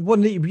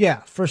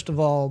 first of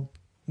all,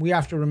 we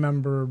have to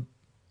remember,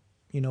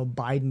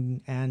 Biden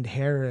and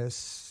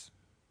Harris,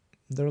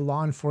 they're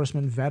law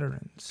enforcement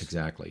veterans.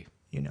 Exactly.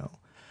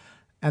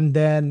 And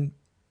then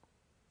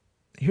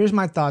here's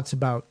my thoughts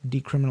about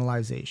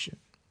decriminalization.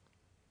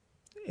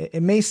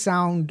 It may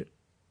sound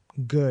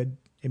good.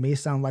 It may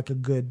sound like a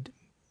good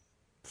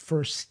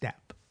first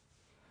step.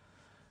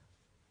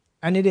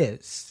 And it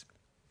is.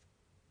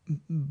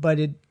 But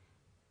it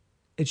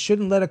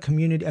shouldn't let a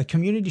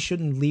community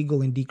shouldn't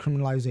legal in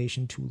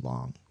decriminalization too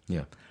long.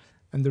 Yeah.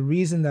 And the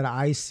reason that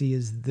I see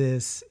is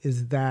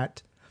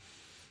that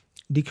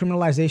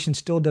decriminalization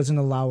still doesn't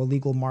allow a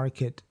legal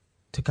market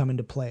to come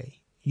into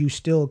play. You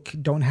still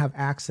don't have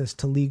access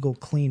to legal,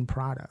 clean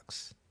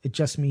products. It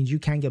just means you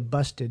can't get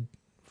busted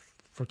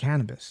for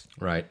cannabis.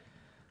 Right.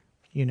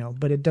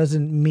 But it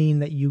doesn't mean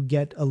that you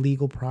get a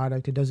legal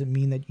product. It doesn't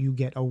mean that you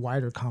get a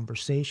wider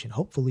conversation.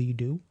 Hopefully you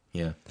do.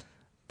 Yeah.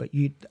 But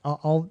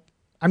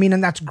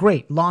and that's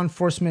great. Law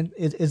enforcement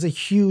is a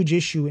huge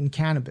issue in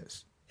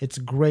cannabis. It's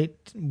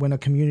great when a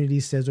community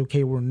says,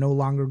 okay, we're no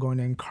longer going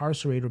to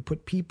incarcerate or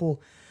put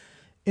people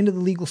into the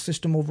legal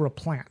system over a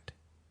plant.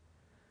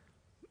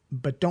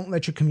 But don't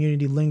let your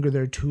community linger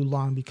there too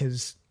long,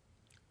 because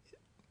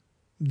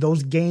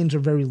those gains are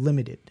very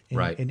limited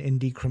in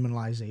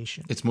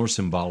decriminalization. It's more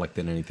symbolic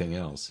than anything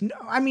else. No,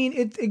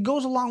 it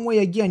goes a long way.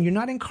 Again, you're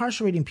not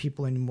incarcerating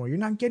people anymore. You're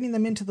not getting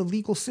them into the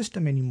legal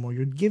system anymore.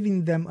 You're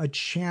giving them a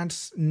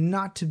chance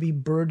not to be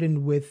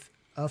burdened with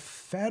a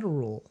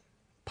federal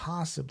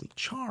possibly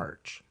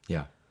charge.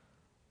 Yeah.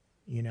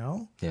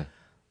 Yeah.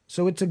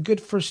 So it's a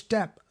good first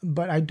step,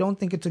 but I don't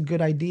think it's a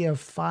good idea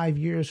 5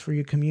 years for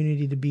your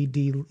community to be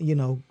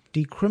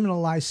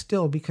decriminalized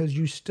still, because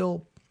you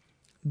still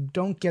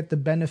don't get the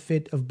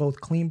benefit of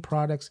both clean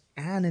products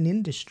and an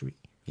industry.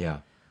 Yeah.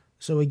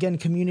 So again,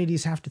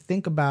 communities have to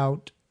think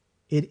about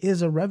it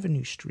is a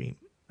revenue stream.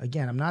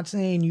 Again, I'm not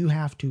saying you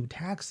have to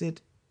tax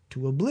it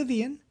to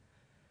oblivion,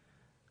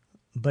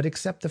 but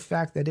accept the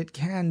fact that it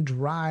can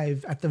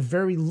drive, at the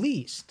very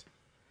least,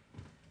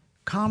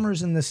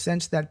 commerce, in the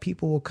sense that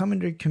people will come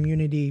into your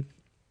community,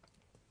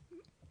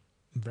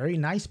 very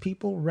nice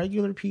people,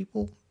 regular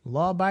people,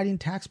 law-abiding,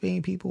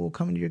 tax-paying people will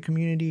come into your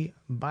community,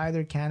 buy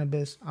their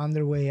cannabis on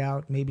their way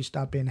out, maybe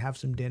stop in, have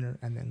some dinner,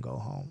 and then go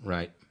home.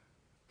 Right.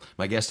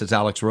 My guest is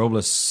Alex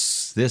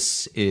Robles.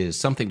 This is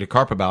Something to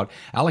Carp About.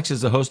 Alex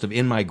is the host of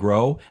In My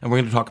Grow, and we're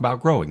going to talk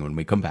about growing when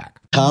we come back.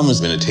 Tom has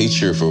been a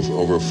teacher for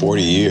over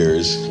 40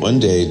 years. One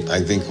day,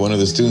 I think one of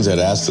the students had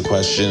asked the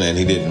question and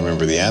he didn't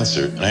remember the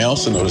answer. And I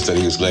also noticed that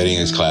he was letting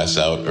his class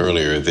out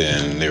earlier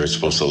than they were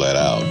supposed to let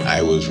out.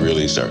 I was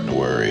really starting to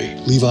worry.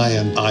 Levi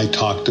and I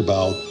talked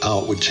about how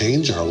it would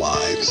change our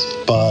lives,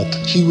 but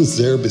he was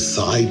there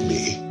beside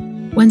me.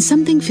 When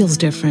something feels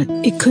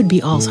different, it could be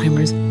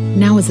Alzheimer's.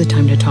 Now is the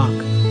time to talk.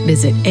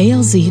 Visit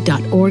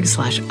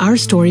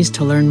alz.org/ourstories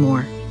to learn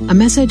more. A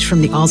message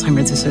from the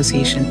Alzheimer's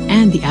Association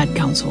and the Ad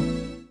Council.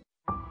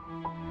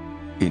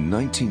 In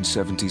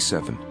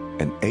 1977,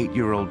 an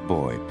 8-year-old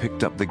boy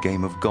picked up the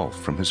game of golf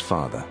from his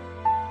father.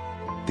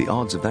 The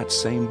odds of that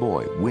same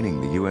boy winning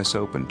the US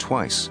Open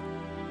twice,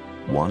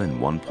 1 in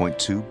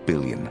 1.2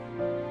 billion.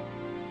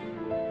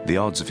 The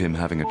odds of him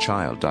having a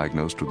child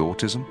diagnosed with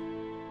autism,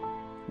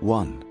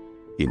 1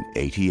 in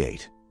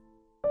 88.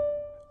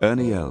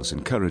 Ernie Els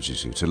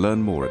encourages you to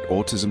learn more at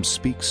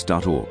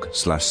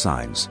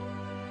autismspeaks.org/signs.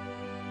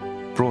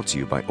 Brought to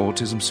you by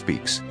Autism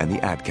Speaks and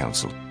the Ad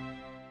Council.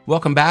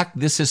 Welcome back.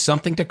 This is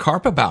Something to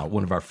Carp About,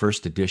 one of our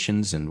first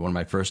editions and one of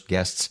my first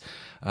guests,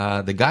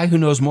 the guy who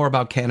knows more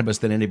about cannabis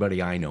than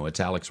anybody I know. It's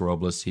Alex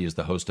Robles. He is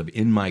the host of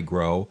In My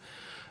Grow,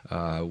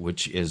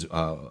 which is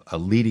a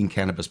leading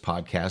cannabis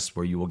podcast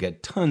where you will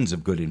get tons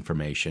of good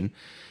information.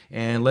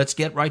 And let's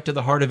get right to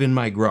the heart of In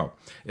My Grow.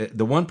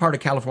 The one part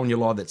of California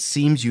law that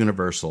seems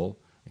universal,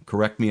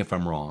 correct me if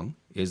I'm wrong,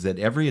 is that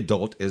every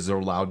adult is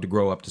allowed to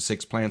grow up to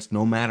 6 plants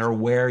no matter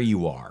where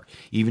you are.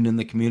 Even in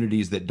the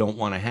communities that don't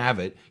want to have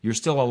it, you're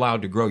still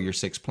allowed to grow your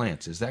 6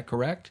 plants. Is that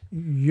correct?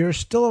 You're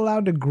still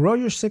allowed to grow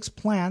your 6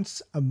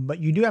 plants, but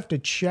you do have to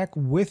check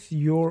with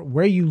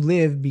where you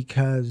live,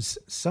 because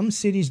some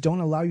cities don't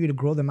allow you to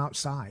grow them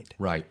outside.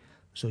 Right.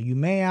 So you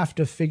may have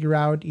to figure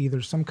out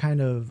either some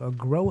kind of a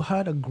grow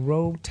hut, a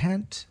grow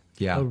tent,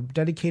 a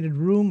dedicated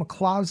room, a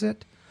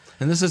closet.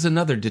 And this is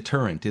another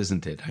deterrent,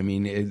 isn't it? I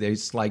mean,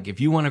 it's like if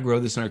you want to grow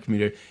this in our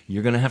community,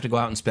 you're going to have to go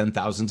out and spend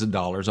thousands of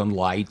dollars on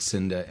lights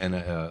and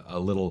a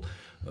little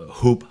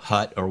hoop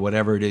hut or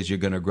whatever it is you're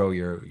going to grow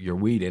your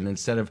weed in,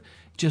 instead of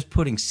just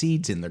putting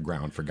seeds in the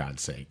ground, for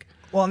God's sake.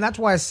 Well, and that's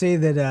why I say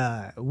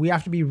that we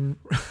have to be...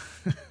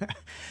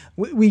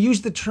 we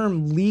use the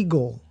term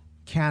legal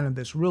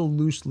cannabis real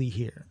loosely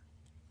here,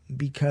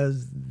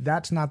 because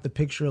that's not the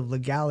picture of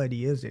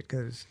legality, is it?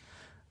 Because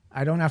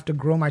I don't have to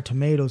grow my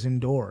tomatoes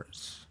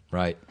indoors.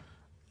 Right.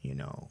 You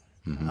know,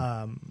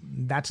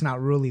 that's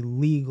not really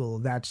legal.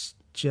 That's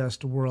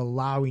just we're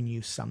allowing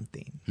you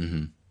something.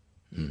 You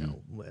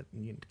know,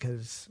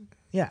 because,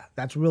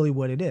 that's really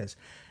what it is.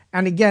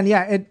 And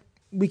again,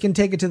 we can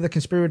take it to the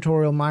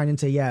conspiratorial mind and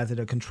say, is it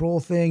a control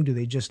thing? Do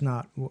they just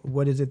not,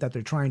 what is it that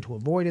they're trying to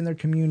avoid in their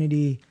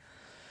community?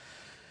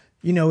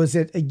 You know, is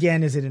it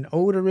an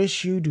odor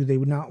issue? Do they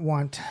not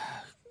want,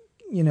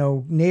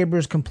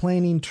 neighbors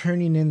complaining,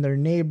 turning in their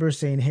neighbors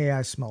saying, hey,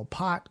 I smell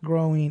pot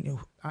growing,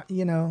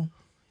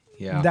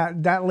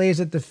 that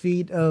lays at the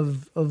feet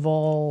of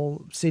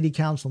all city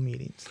council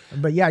meetings.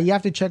 But you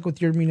have to check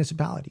with your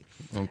municipality.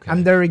 Okay.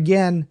 And there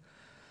again,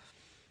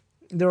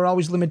 there are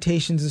always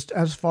limitations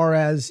as far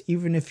as,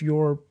 even if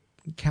your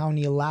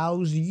county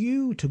allows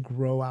you to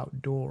grow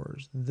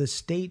outdoors, the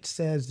state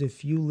says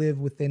if you live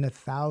within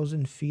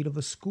 1,000 feet of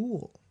a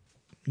school,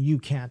 you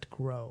can't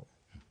grow,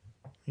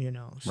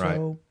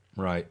 so.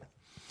 Right.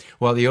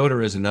 Well, the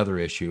odor is another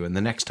issue, and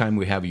the next time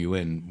we have you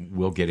in,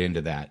 we'll get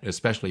into that,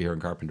 especially here in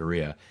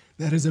Carpinteria.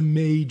 That is a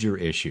major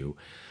issue.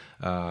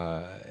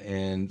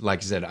 And like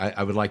I said,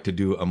 I would like to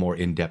do a more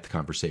in-depth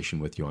conversation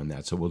with you on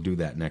that, so we'll do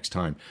that next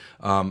time.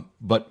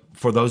 But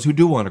for those who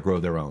do want to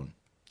grow their own,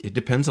 it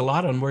depends a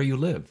lot on where you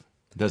live,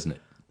 doesn't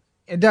it?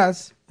 It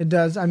does.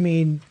 I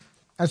mean,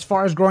 as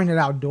far as growing it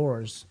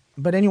outdoors,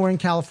 but anywhere in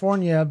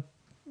California,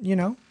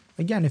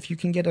 again, if you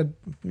can get a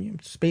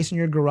space in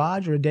your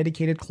garage or a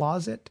dedicated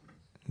closet,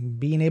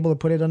 being able to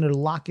put it under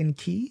lock and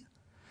key,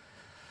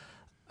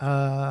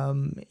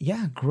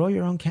 grow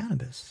your own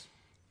cannabis.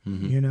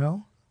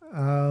 It's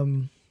a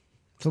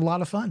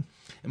lot of fun.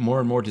 And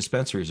more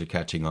dispensaries are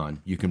catching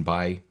on. You can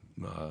buy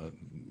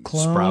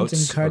clones sprouts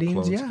and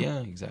cuttings. Yeah,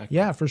 exactly.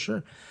 Yeah, for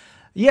sure.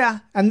 Yeah,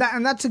 and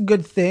that's a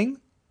good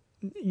thing.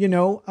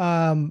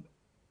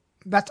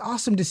 That's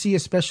awesome to see,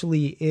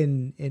 especially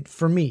in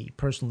for me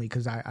personally,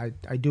 because I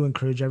do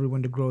encourage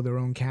everyone to grow their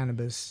own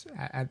cannabis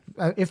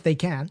if they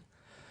can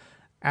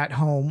at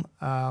home,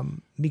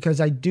 because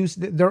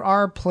there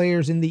are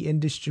players in the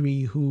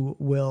industry who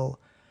will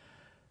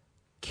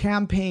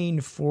campaign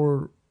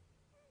for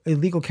a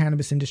legal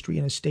cannabis industry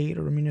in a state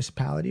or a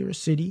municipality or a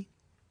city,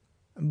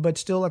 but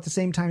still at the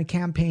same time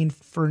campaign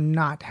for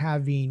not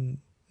having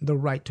the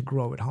right to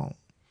grow at home.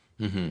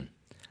 And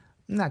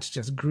that's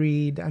just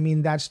greed. I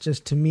mean,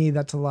 to me,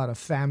 that's a lot of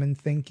famine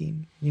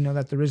thinking,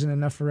 that there isn't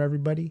enough for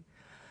everybody.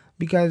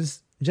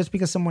 Because just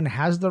because someone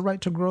has the right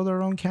to grow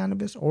their own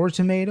cannabis or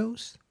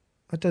tomatoes,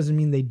 that doesn't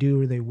mean they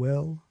do or they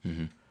will.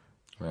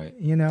 Right.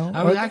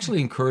 I was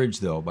actually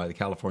encouraged, though, by the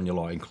California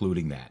law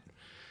including that.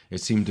 It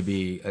seemed to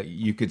be,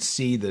 you could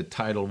see the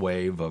tidal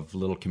wave of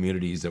little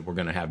communities that were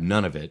going to have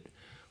none of it.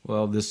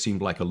 Well, this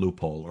seemed like a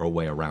loophole or a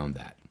way around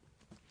that.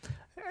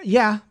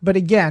 Yeah, but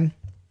again,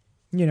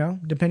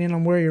 depending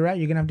on where you're at,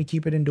 you're going to have to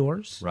keep it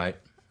indoors. Right.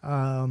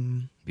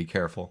 Be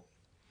careful.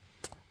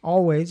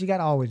 Always. You got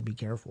to always be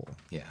careful.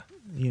 Yeah.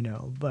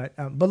 But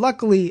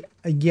luckily,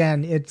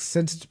 again,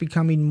 since it's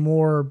becoming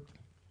more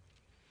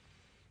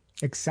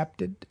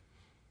accepted,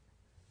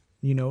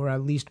 or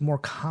at least more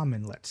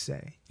common, let's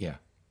say. Yeah.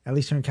 At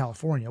least here in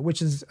California,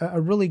 which is a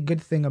really good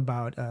thing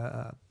about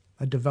a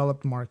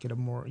developed market.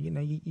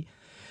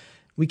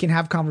 We can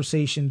have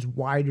conversations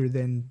wider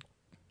than,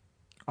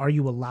 are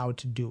you allowed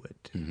to do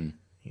it?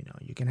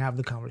 You can have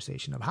the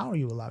conversation of, how are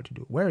you allowed to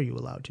do it? Where are you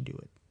allowed to do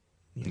it?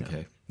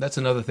 Okay. That's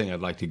another thing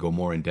I'd like to go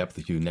more in depth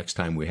with you next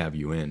time we have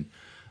you in.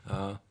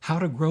 How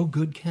to grow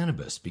good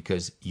cannabis,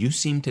 because you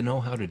seem to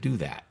know how to do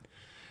that.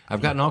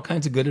 I've gotten all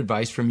kinds of good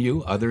advice from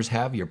you. Others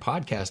have. Your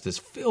podcast is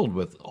filled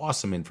with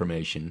awesome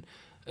information,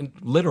 and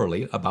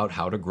literally about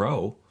how to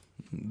grow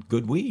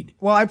good weed.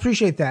 Well, I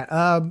appreciate that.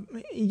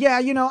 Yeah,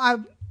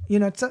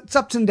 it's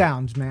ups and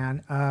downs,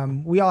 man.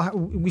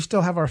 We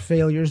still have our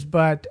failures,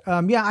 but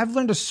yeah, I've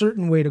learned a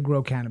certain way to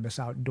grow cannabis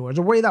outdoors,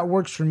 a way that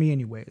works for me,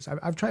 anyways.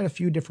 I've tried a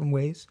few different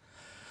ways.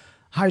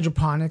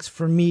 Hydroponics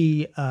for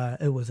me,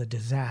 it was a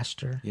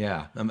disaster.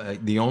 Yeah,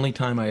 the only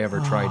time I ever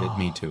tried it,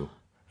 me too.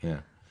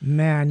 Yeah,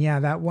 man, yeah,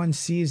 that one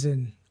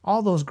season,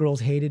 all those girls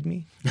hated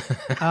me.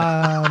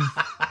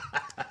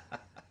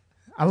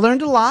 I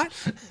learned a lot,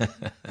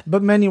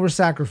 but many were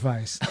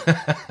sacrificed.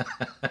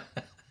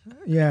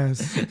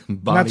 Yes.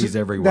 Bodies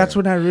everywhere. That's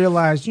when I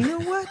realized, you know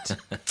what?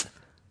 I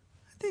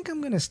think I'm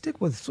going to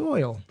stick with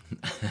soil.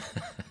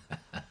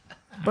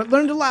 But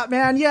learned a lot,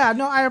 man. Yeah,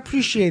 no, I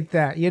appreciate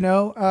that,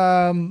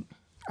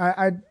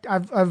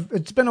 I've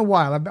it's been a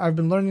while. I've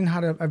been learning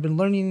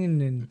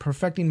and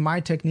perfecting my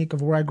technique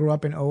of where I grew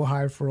up in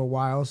Ojai for a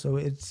while, so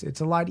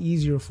it's a lot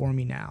easier for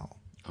me now.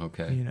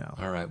 Okay.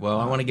 All right. Well,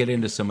 I want to get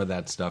into some of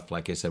that stuff.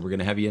 Like I said, we're going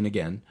to have you in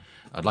again.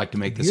 I'd like to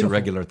make this a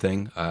regular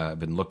thing. I've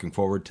been looking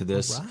forward to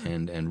this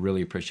and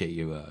really appreciate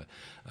you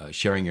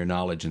sharing your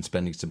knowledge and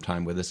spending some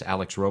time with us.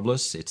 Alex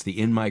Robles, it's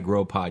the In My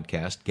Grow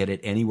podcast. Get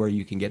it anywhere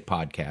you can get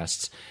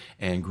podcasts.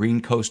 And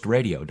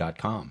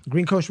greencoastradio.com.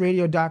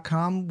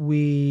 Greencoastradio.com.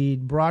 We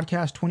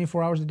broadcast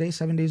 24 hours a day,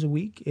 7 days a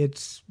week.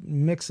 It's a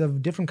mix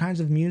of different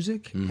kinds of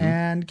music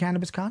and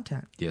cannabis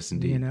content. Yes,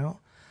 indeed.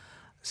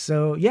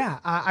 So, yeah,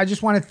 I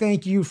just want to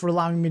thank you for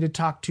allowing me to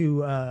talk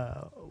to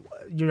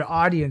your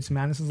audience,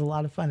 man. This is a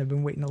lot of fun. I've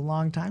been waiting a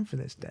long time for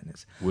this,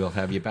 Dennis. We'll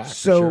have you back, for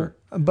sure.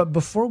 But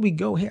before we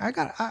go, hey,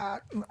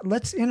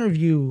 let's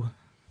interview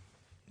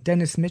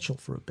Dennis Mitchell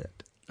for a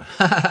bit.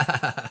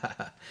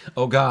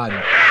 Oh, God.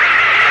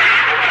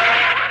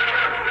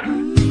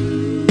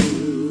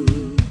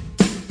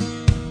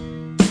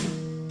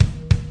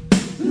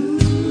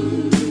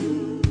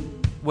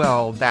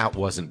 Well, that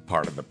wasn't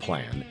part of the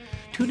plan.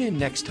 Tune in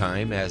next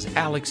time as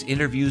Alex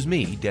interviews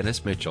me,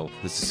 Dennis Mitchell.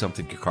 This is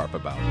something to carp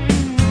about.